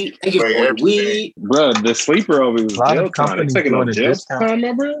 Weed, weed. Bro, the sleeper over is jail time. They taking off jail time,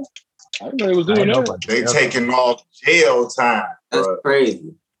 my bro. I didn't know they was doing that. They taking off jail time. That's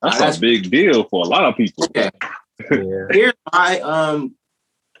crazy. That's a big deal for a lot of people. Okay. Yeah. Here's my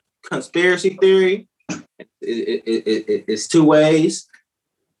conspiracy theory. It's two ways.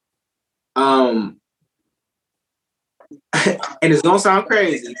 And it's gonna sound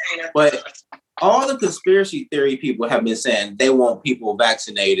crazy, but all the conspiracy theory people have been saying they want people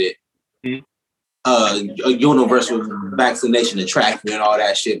vaccinated, a universal vaccination and tracking and all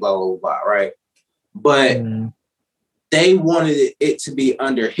that shit, blah blah blah, right? But they wanted it to be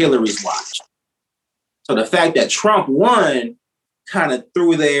under Hillary's watch. So the fact that Trump won kind of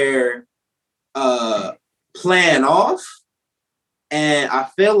threw their plan off, and I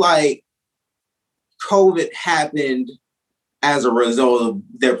feel like COVID happened as a result of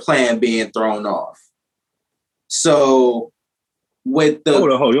their plan being thrown off. So with the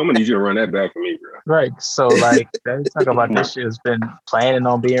hold on, I'm gonna need you to run that back for me, bro. Right. So like they talk about this shit has been planning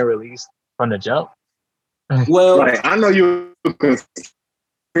on being released from the jump. Well, like I know you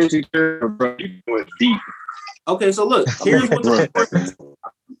conspiracy theory, bro. You went deep. Okay, so look, here's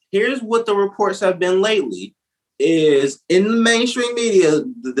what the reports have been lately. Is in the mainstream media,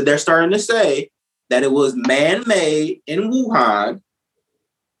 they're starting to say that it was man-made in Wuhan,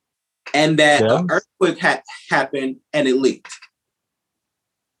 and that an earthquake happened and it leaked.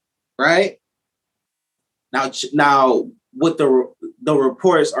 Right? Now, what the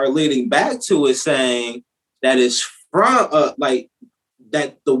reports are leading back to is saying that it's from like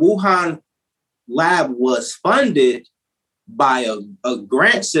that the Wuhan lab was funded by a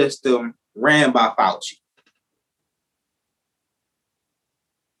grant system ran by Fauci.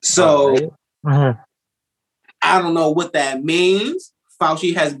 So I don't know what that means.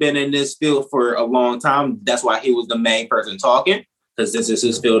 Fauci has been in this field for a long time. That's why he was the main person talking, because this is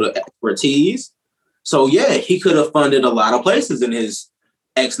his field of expertise. So yeah, he could have funded a lot of places in his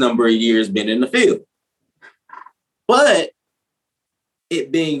X number of years been in the field. But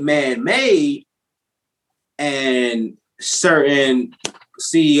it being man-made and certain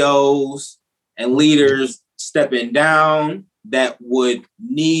CEOs and leaders stepping down that would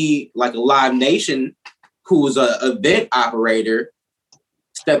need, like a Live Nation, who's an event operator,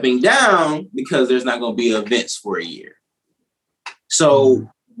 stepping down because there's not going to be events for a year. So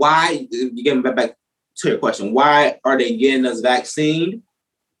why, getting back to your question, why are they getting us vaccine?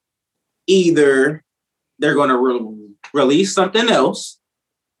 Either they're going to release something else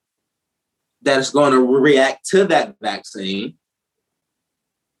that's going to react to that vaccine,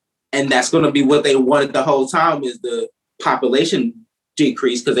 and that's going to be what they wanted the whole time, is the population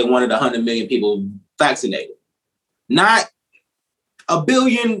decrease, because they wanted 100 million people vaccinated. Not a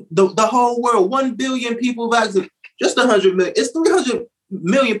billion, the whole world, 1 billion people vaccinated. Just 100 million. It's 300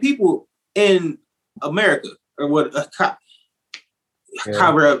 million people in America, or what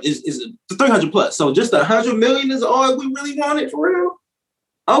cover up is 300 plus. So just 100 million is all we really wanted for real?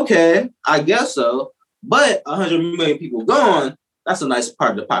 Okay, I guess so. But 100 million people gone, that's a nice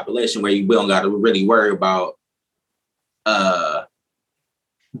part of the population where we don't got to really worry about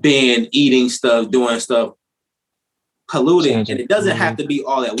eating stuff, doing stuff, polluting. And it doesn't have to be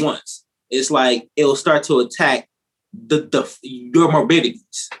all at once. It's like it'll start to attack your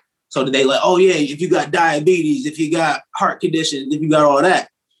morbidities. So they like, oh yeah, if you got diabetes, if you got heart conditions, if you got all that.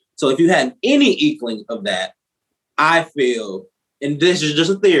 So if you had any inkling of that, I feel, and this is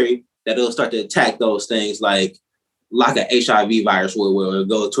just a theory, that it'll start to attack those things like an HIV virus will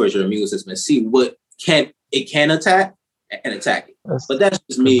go towards your immune system and see what can attack and attack it. But that's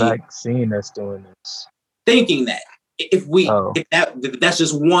just me. Vaccine that's doing this. Thinking that if that's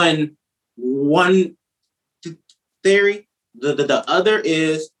just one theory. The other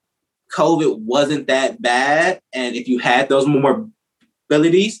is COVID wasn't that bad, and if you had those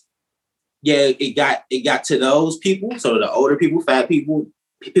morbidities, yeah, it got to those people. So the older people, fat people,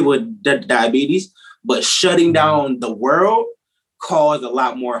 people with diabetes. But shutting down the world caused a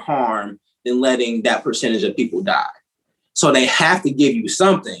lot more harm than letting that percentage of people die. So they have to give you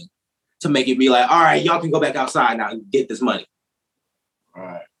something to make it be like, all right, y'all can go back outside now and get this money.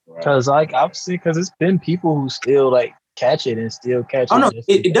 Right. Because like obviously, because it's been people who still like catch it and still catch it. Oh no,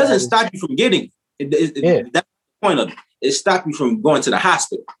 it doesn't stop you from getting it. Yeah. That's the point of it. It stops you from going to the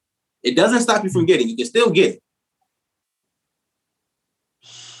hospital. It doesn't stop you from getting. You can still get it.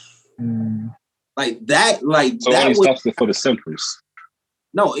 Like that. Like so that. Only stops it for the symptoms.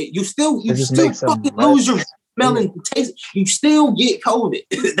 No, you still fucking lose your smell and taste. You still get COVID.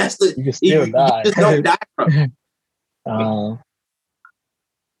 That's the. You can still die. You just don't die from it.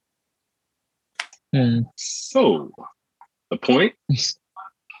 So, the point.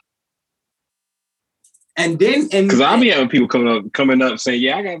 And then, because I'll be having people coming up saying,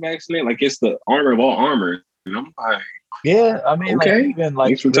 "Yeah, I got vaccinated." Like it's the armor of all armor, and I'm like, "Yeah, I mean, okay." Like, even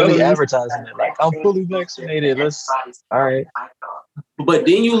like really advertising it, like I'm fully vaccinated. All right. But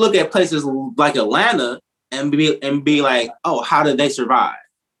then you look at places like Atlanta and be like, "Oh, how did they survive?"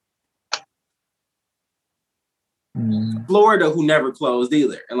 Florida, who never closed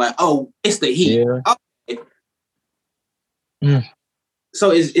either, and like, "Oh, it's the heat." Yeah. Okay.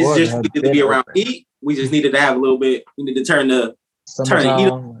 So it's just we need to be around heat. We just needed to have a little bit. We need to turn the heat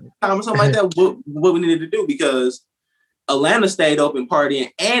on, or something like that. What we needed to do, because Atlanta stayed open partying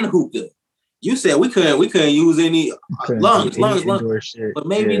and hookah. You said we couldn't use any lungs. But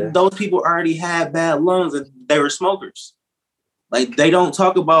maybe those people already had bad lungs and they were smokers. Like they don't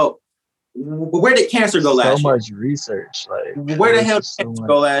talk about Where did cancer go last year? So much research. Like, where the hell did cancer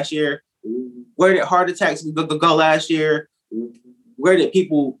go last year? Where did heart attacks go last year? Where did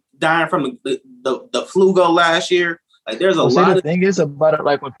people dying from the flu go last year? Like, there's a lot. The thing is about it,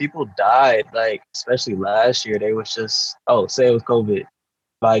 like when people died, like especially last year, they was just say it was COVID.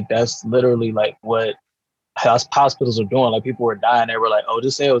 Like that's literally like what hospitals are doing. Like people were dying, they were like, "Oh,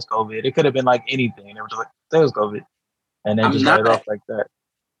 just say it was COVID." It could have been like anything. They were just like, "Say it was COVID," and then just write it off like that.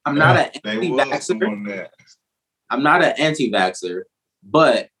 I'm not an anti-vaxxer. I'm not an anti-vaxxer,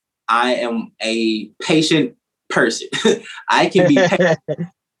 but I am a patient person. I can be patient.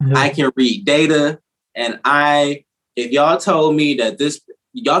 I can read data, and if y'all told me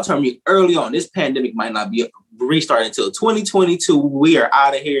early on this pandemic might not be restarting until 2022, we are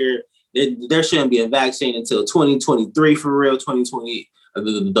out of here. There shouldn't be a vaccine until 2023 for real. 2020.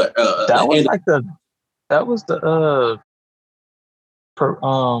 That was the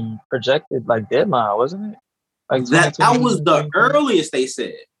projected like deadline, wasn't it? Like that was the earliest they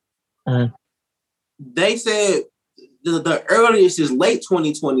said. Mm-hmm. They said the earliest is late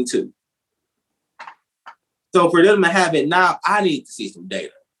 2022. So for them to have it now, I need to see some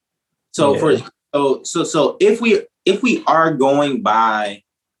data. So if we are going by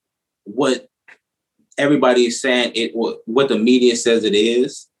what everybody is saying, what the media says it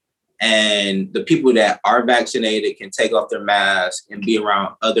is, and the people that are vaccinated can take off their mask and be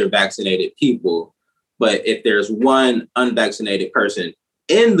around other vaccinated people, but if there's one unvaccinated person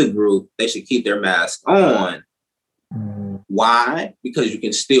in the group, they should keep their mask on. Why? Because you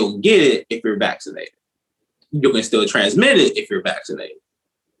can still get it if you're vaccinated. You can still transmit it if you're vaccinated.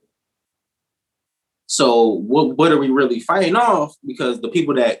 So what are we really fighting off? Because the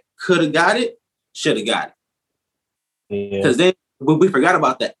people that could have got it should have got it. Because then we forgot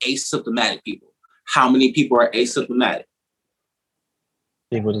about the asymptomatic people. How many people are asymptomatic?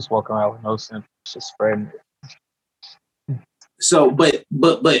 People just walk around with no symptoms, just spreading it. So, but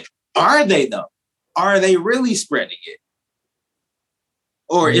are they though? Are they really spreading it?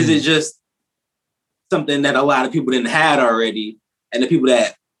 Or is it just something that a lot of people didn't have already, and the people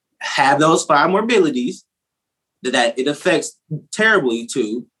that have those 5 morbidities that it affects terribly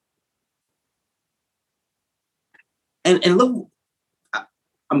too? And look,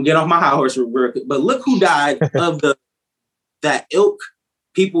 I'm getting off my high horse real quick, but look who died of that ilk.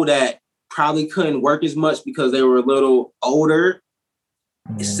 People that probably couldn't work as much because they were a little older,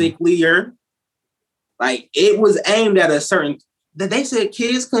 sicklier. Like it was aimed at a certain. That they said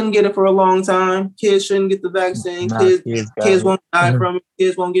kids couldn't get it for a long time. Kids shouldn't get the vaccine. Kids won't die from it.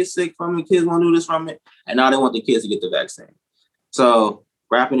 Kids won't get sick from it. Kids won't do this from it. And now they want the kids to get the vaccine. So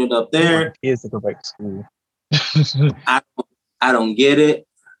wrapping it up there. Kids to go back to school. I don't get it.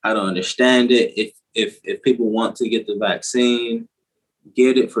 I don't understand it. If people want to get the vaccine,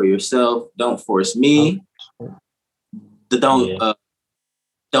 get it for yourself. Don't force me.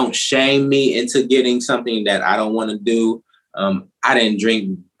 Don't shame me into getting something that I don't want to do. I didn't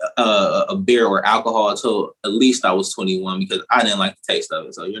drink a beer or alcohol until at least I was 21 because I didn't like the taste of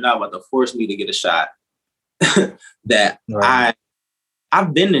it. So you're not about to force me to get a shot that right.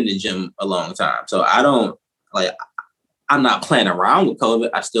 I've been in the gym a long time. So I'm not playing around with COVID.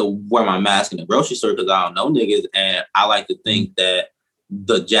 I still wear my mask in the grocery store because I don't know niggas. And I like to think that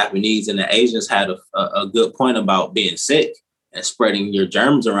the Japanese and the Asians had a good point about being sick and spreading your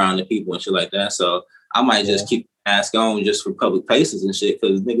germs around to people and shit like that. So I might just keep the mask on just for public places and shit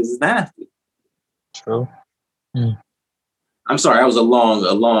because niggas is nasty. True. I'm sorry, that was a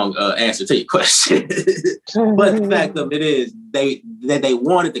long answer to your question. But the fact of it is they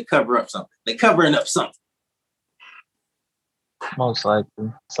wanted to cover up something. They're covering up something. Most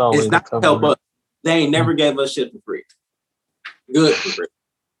likely. It's not to help us. They ain't never gave us shit for free. Good for free.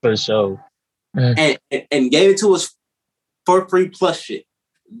 For sure. And gave it to us for free plus shit.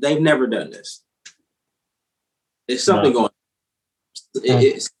 They've never done this. It's something going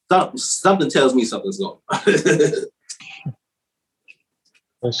on. Something tells me something's going on.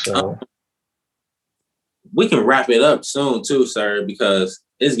 For sure. We can wrap it up soon too, sir, because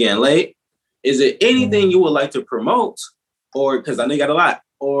it's getting late. Is there anything you would like to promote, or because I know you got a lot,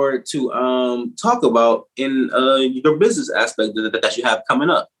 or to talk about in your business aspect that you have coming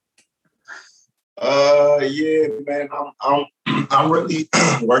up? Yeah, man, I'm really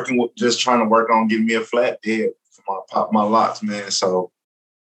trying to work on getting me a flat bed for my locks, man. So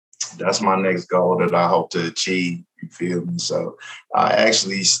that's my next goal that I hope to achieve. You feel me? So I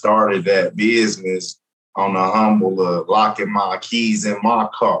actually started that business on a humble of locking my keys in my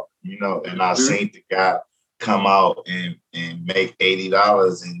car, and I seen the guy come out and make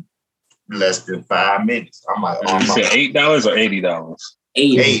 $80 in less than 5 minutes. I'm like, you said $8 or $80?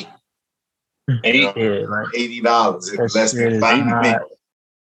 $80. $80 in less than 5 minutes.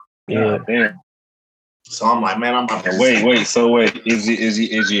 Yeah. So I'm like, man, I'm about to wait. So is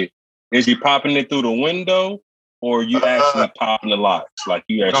he popping it through the window, or you actually popping the locks? Like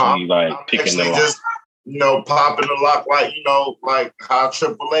you actually I'm picking the lock? Just, popping the lock like how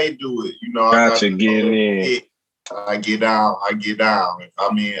AAA do it. Gotcha, get in. I get down. I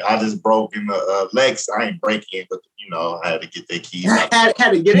mean, I just broke in the Lex. I ain't breaking, but I had to get that key. had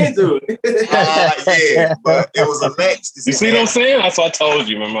to get into it. Yeah, but it was a Lex. You see what I'm saying? That's what I told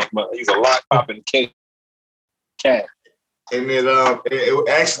you. He's a lock popping cat. And it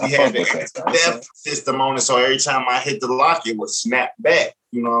actually had the depth system on it, so every time I hit the lock, it would snap back.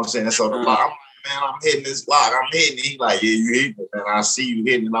 You know what I'm saying? So the lock, I'm like, man, I'm hitting this lock. I'm hitting it. He's like, yeah, you hitting it. And I see you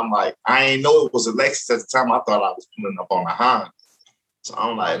hitting it. I'm like, I ain't know it was a Lexus at the time. I thought I was pulling up on a Honda. So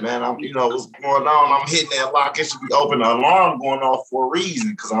I'm like, man, what's going on? I'm hitting that lock. It should be open. The alarm going off for a reason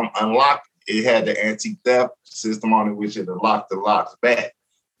because I'm unlocked. It had the anti-theft system on it, which it locked the locks back.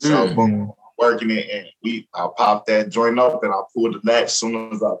 So boom, working it, and I popped that joint up, and I pulled the latch as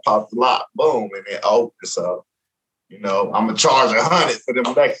soon as I popped the lock. Boom, and it opened. So, I'm gonna charge $100 for them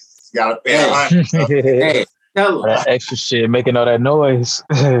Lexus. Gotta pay $100. Hey, tell them. That extra shit making all that noise.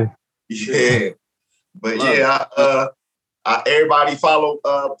 Yeah, but everybody follow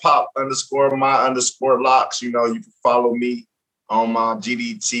Pop_my_locks. You can follow me on my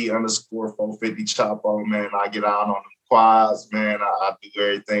GDT_450 Chapo, man. I get out on the quads, man. I do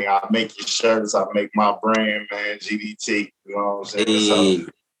everything. I make your shirts. I make my brand, man. GDT. You know what I'm saying?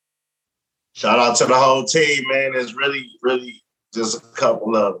 So, shout out to the whole team, man. It's really, really just a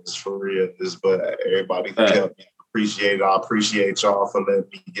couple of us for real. But everybody can help me. Appreciate it. I appreciate y'all for letting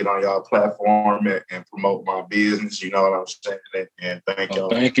me get on y'all platform and promote my business. You know what I'm saying? And thank y'all.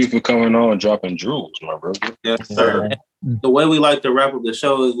 Thank you for coming on and dropping jewels, my brother. Yes, sir. The way we like to wrap up the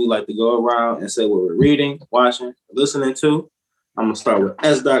show is we like to go around and say what we're reading, watching, listening to. I'm going to start with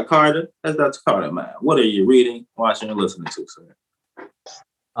S. Carter. S. Carter, man. What are you reading, watching, and listening to, sir?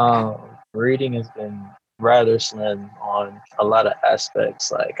 Reading has been rather slim on a lot of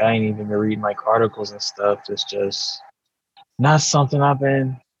aspects. Like I ain't even been reading like articles and stuff. It's just not something I've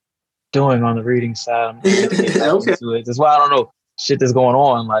been doing on the reading side. I'm just gonna get back into it. That's why I don't know shit that's going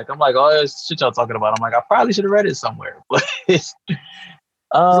on. Like I'm like, oh, there's shit y'all talking about. I'm like, I probably should have read it somewhere. But it's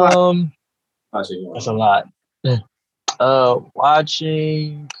that's a lot.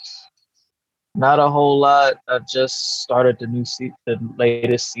 Watching not a whole lot. I just started the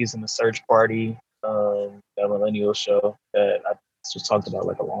latest season of Search Party. That millennial show that I just talked about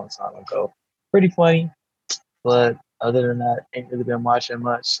like a long time ago. Pretty funny, but other than that, ain't really been watching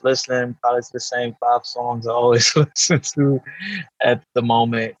much. Listening probably to the same 5 songs I always listen to at the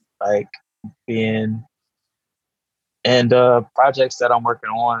moment, like being and projects that I'm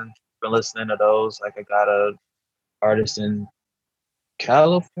working on. Been listening to those. Like I got a artist in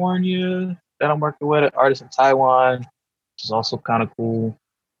California that I'm working with, an artist in Taiwan, which is also kind of cool.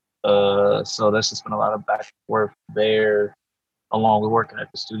 So that's just been a lot of back and forth there, along with working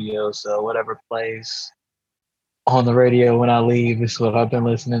at the studio. So whatever plays on the radio when I leave is what I've been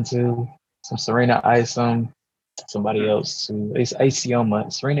listening to. Some Serena Isom, somebody else too. It's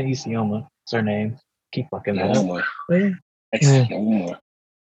Isioma. Serena Isioma. It's her name. Keep fucking that up. Okay.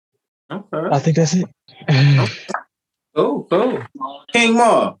 I think that's it. Cool. King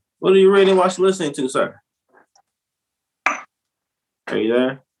Ma, what are you reading, watching, listening to, sir? Are you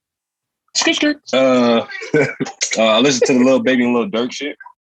there? I listen to the Lil Baby and Lil Durk shit.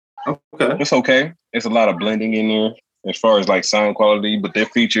 Okay. It's okay. It's a lot of blending in there as far as like sound quality, but their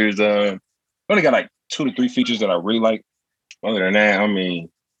features, only got like 2 to 3 features that I really like. Other than that, I mean,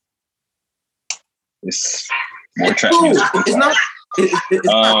 it's more trap music. It's not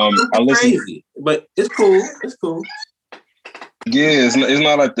I listen, crazy, but it's cool. It's cool. Yeah, it's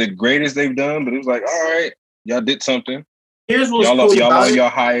not like the greatest they've done, but it was like, all right, y'all did something. Here's what's y'all cool y'all about on it. your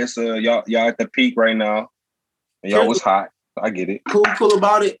highest, y'all at the peak right now. And y'all was hot. I get it. Cool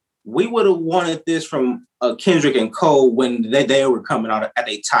about it. We would have wanted this from Kendrick and Cole when they were coming out at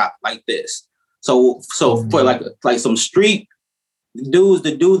a top like this. So for like some street dudes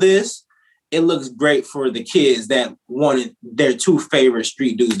to do this, it looks great for the kids that wanted their 2 favorite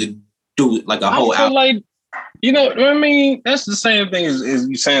street dudes to do like a whole album. Like, I mean, that's the same thing as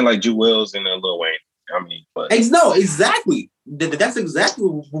you saying like Jewels and Lil Wayne. I mean, but no, exactly. That's exactly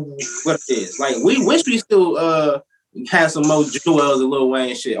what it is. Like we wish we still had some more Jewels and Lil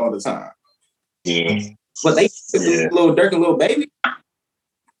Wayne shit all the time. Yeah. But they Lil Durk and Lil Baby.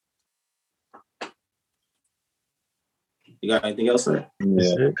 You got anything else, sir?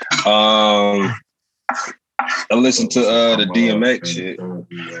 Yeah. I listened to the DMX shit.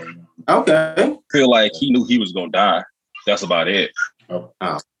 Okay. Feel like he knew he was gonna die. That's about it. Oh.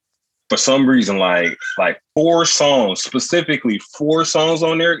 For some reason, like 4 songs, specifically 4 songs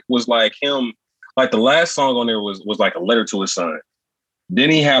on there was like him. Like the last song on there was like a letter to his son. Then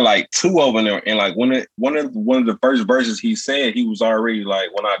he had like 2 over there, and like one of the first verses he said, he was already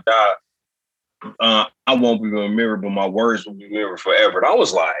like, when I die, I won't be remembered, but my words will be remembered forever. And I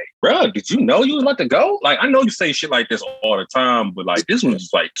was like, bro, did you know you was about to go? Like, I know you say shit like this all the time, but like this was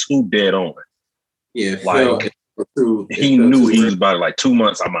just like too dead on. Yeah, like he knew he was about like 2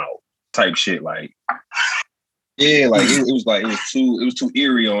 months, I'm out type shit. Like, yeah, like it was too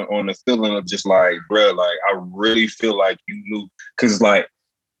eerie on the feeling of just like, bro, like I really feel like you knew, because like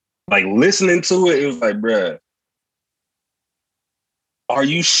listening to it, it was like, bro, are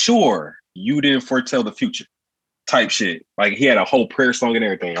you sure you didn't foretell the future? Type shit. Like he had a whole prayer song and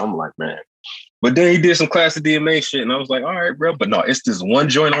everything. I'm like, man. But then he did some classic DMA shit, and I was like, all right, bro. But no, it's this one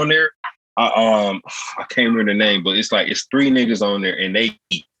joint on there. I can't remember the name, but it's 3 niggas on there, and they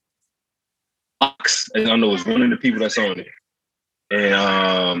eat. Ox, and I know it's one of the people that's on there. And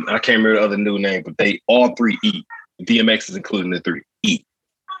I can't remember the other new name, but they all 3 eat. DMX is including the 3. Eat.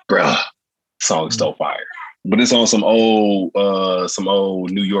 Bruh. Song's so fire. But it's on some old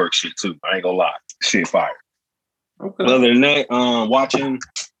New York shit too. I ain't gonna lie. Shit fire. Okay. But other than that, watching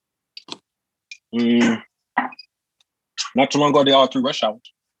not too long ago, they all 3 Rush Hours.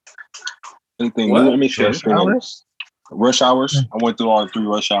 Anything new? Let me share Rush Hours. I went through all 3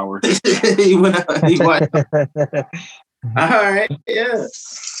 Rush Hours. He went. All right, yeah,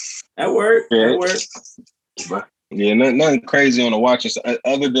 that worked. Yeah. That worked. Yeah, nothing crazy on the watches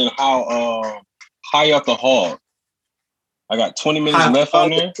other than how High Out the Hog. I got 20 minutes left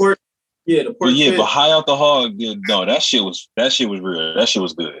on there. The pork. Yeah, but High Out the Hog, no, that shit was real. That shit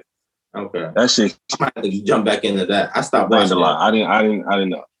was good. Okay, that shit. I might have to jump back into that. I stopped watching. I didn't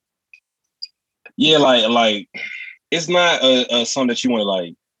know. Yeah, like. It's not a something that you want to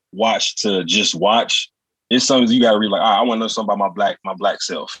like watch to just watch. It's something you gotta read. Like, I want to know something about my black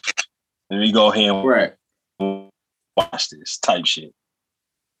self. And you go ahead and watch this type shit.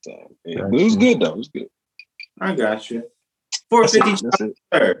 So yeah, it was good though. It was good. I got you.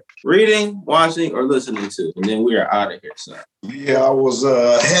 450. Reading, watching, or listening to, and then we are out of here. So yeah, I was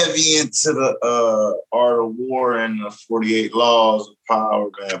heavy into the Art of War and the 48 Laws of Power,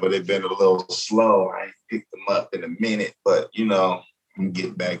 man, but they've been a little slow. I ain't picked them up in a minute, but you know, I'm gonna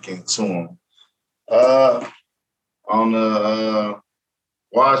get back into them. On the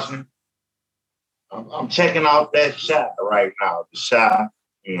watching, I'm checking out that shot right now. The shot,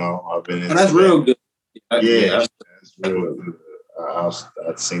 you know, I've been. That's real good. Yeah, that's real good. I've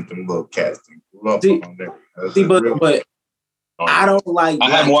seen them little cats on there. But I don't like. I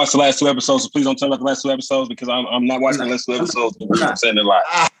haven't watched the last 2 episodes, so please don't tell me about the last 2 episodes because I'm not watching the last 2 episodes. I'm saying it like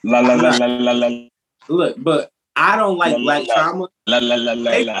la. Look, but I don't like black trauma.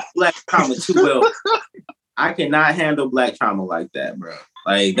 Black trauma too well. I cannot handle black trauma like that, bro.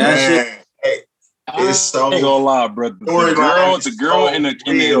 Like that shit. Hey, it's so. I ain't gonna lie, bro. The girl and the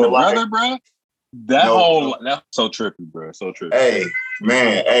brother, bro. That's so trippy, bro. So trippy. Hey,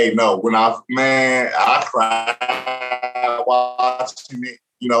 man. Hey, no. When I cried watching it.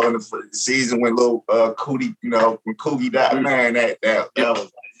 You know, in the season when little Cootie, you know, when Cootie died, man, that was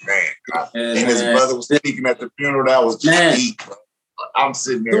like, man. And his brother was speaking at the funeral. That was just deep, bro. I'm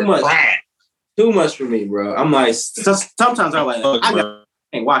sitting there crying. Too much for me, bro. I'm like, sometimes I'm like, I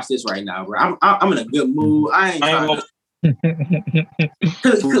can't watch this right now, bro. I'm in a good mood. I ain't trying to.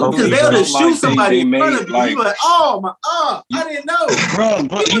 Because they'll just shoot somebody in front of you. You're like, oh, I didn't know. Bro,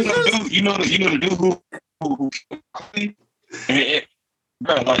 you know the dude who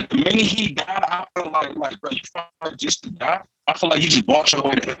bro, like the minute he died, I feel like bro, you found just to die. I feel like you just bought your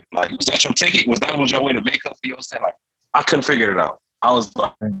way to, like, was that your ticket? Was your way to make up for yourself? Like, I couldn't figure it out. I was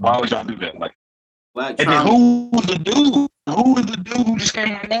like, why would y'all do that? Like, and then who was the dude? Who was the dude who just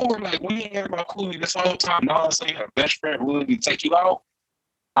came out of nowhere? Like, we ain't heard about Cooley this whole time. Now I'm saying her best friend willing to take you out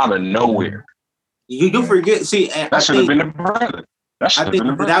of nowhere. You forget. See, that should have been the brother. I think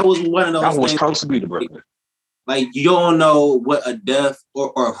that was one of those. That was supposed to be the brother. Like, you don't know what a death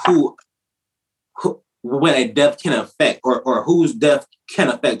or who when a death can affect or whose death can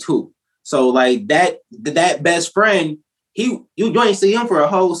affect who. So like that best friend, you ain't see him for a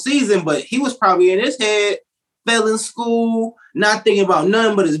whole season, but he was probably in his head, fell in school, not thinking about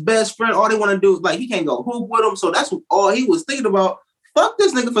nothing but his best friend. All they want to do is, like, he can't go hoop with him. So that's all he was thinking about. Fuck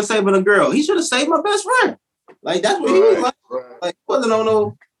this nigga for saving a girl. He should have saved my best friend. Like, that's what he was like. Like, wasn't on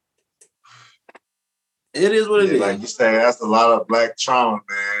no. It is what it is. Like you say, that's a lot of black trauma,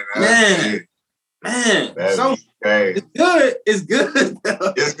 man. Man, so it's good. It's good.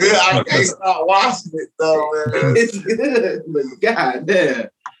 It's good. I can't stop watching it though, man. It's good, but god damn.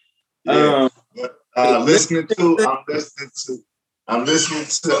 Yeah. I'm listening to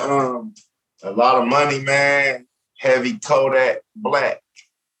a lot of Money, man. Heavy Kodak Black.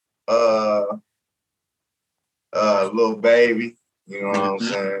 Lil Baby. You know what I'm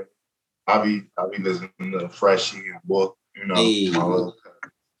saying? I be listening to Freshie and Book. You know, my little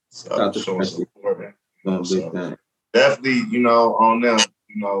so showing support. So definitely, you know, on them,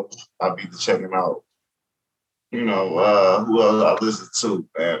 you know, I'll be checking out. You know, who else I listen to,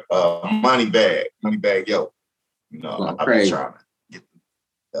 man? Moneybagg Yo. You know, I be trying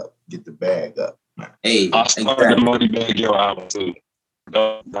to get the bag up, man. Hey, I started the Moneybagg Yo album too. I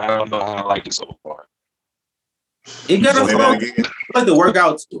don't know how I like it so far. It got a like the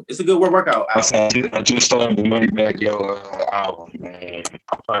workout too. It's a good workout album. I just started the Moneybagg Yo album, man.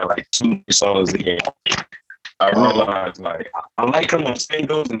 I'm probably like 2 songs in. I realized like I like them on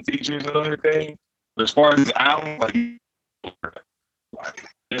singles and features and other things. But as far as this album, like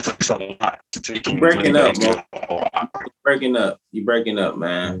it's a lot to take in. Breaking up, man. You breaking up,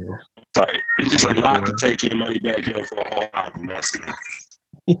 man. Sorry, it's just a lot to take in Moneybagg Yo for a whole album. That's it.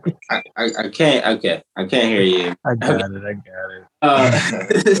 I can't. Okay, I can't hear you. I got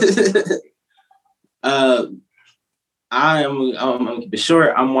it. I'm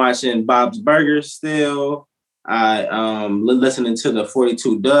short. I'm watching Bob's Burgers still. Listening to the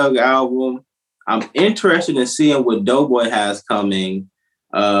 42 Dugg album. I'm interested in seeing what Doughboy has coming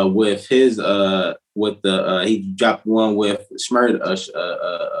with his he dropped one with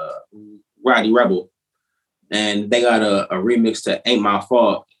Roddy Rebel. And they got a remix to Ain't My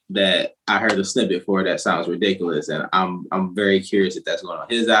Fault that I heard a snippet for that sounds ridiculous. And I'm very curious if that's going on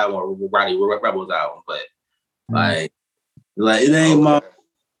his album or Roddy Rebel's album. But like it ain't my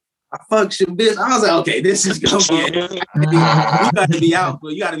I fuck your bitch. I was like, okay, this is gonna be it. You gotta be out, but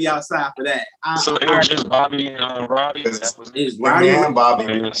you gotta be outside for that. So it was just Bobby and Roddy. It's Roddy and Bobby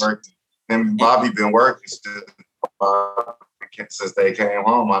been working. And Bobby been working since they came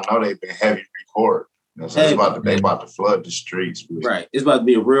home. I know they've been heavy recording. You know, so they about to flood the streets. Right. It's about to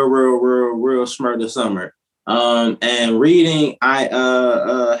be a real smurder summer. And reading,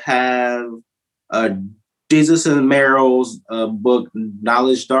 I have Jesus and Merrill's book,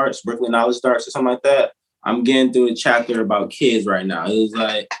 Knowledge Darts, Brooklyn Knowledge Darts, or something like that. I'm getting through a chapter about kids right now. It was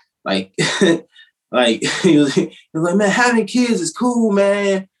like he was like, man, having kids is cool,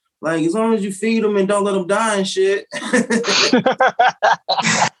 man. Like, as long as you feed them and don't let them die and shit.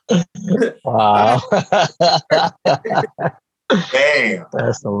 Wow. Damn.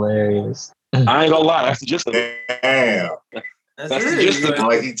 That's hilarious. I ain't gonna lie. That's just damn. That's just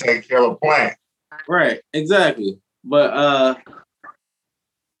like he take care of a plant. Right. Exactly. But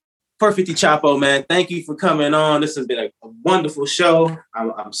 450 Chapo, man, thank you for coming on. This has been a wonderful show.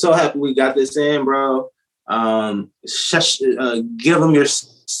 I'm so happy we got this in, bro. Give them your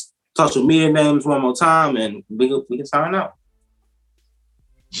social media names one more time, and we can sign out.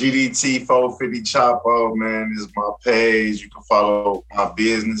 GDT 450 Chapo, man, is my page. You can follow my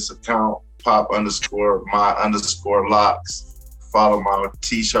business account, pop_my_locks. Follow my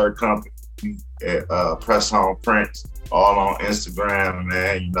t-shirt company at Press Home Prints, all on Instagram,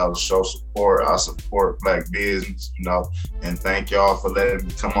 man. You know, show support. I support Black business, you know, and thank y'all for letting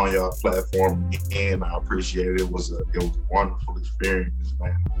me come on y'all platform again. I appreciate it. It was a wonderful experience,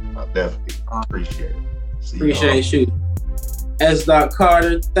 man. I definitely appreciate it. Appreciate you. S.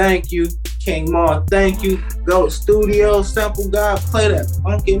 Carter, thank you. King Mar, thank you. Go Studio, Sample God, play that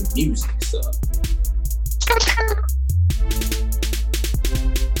funky music, son.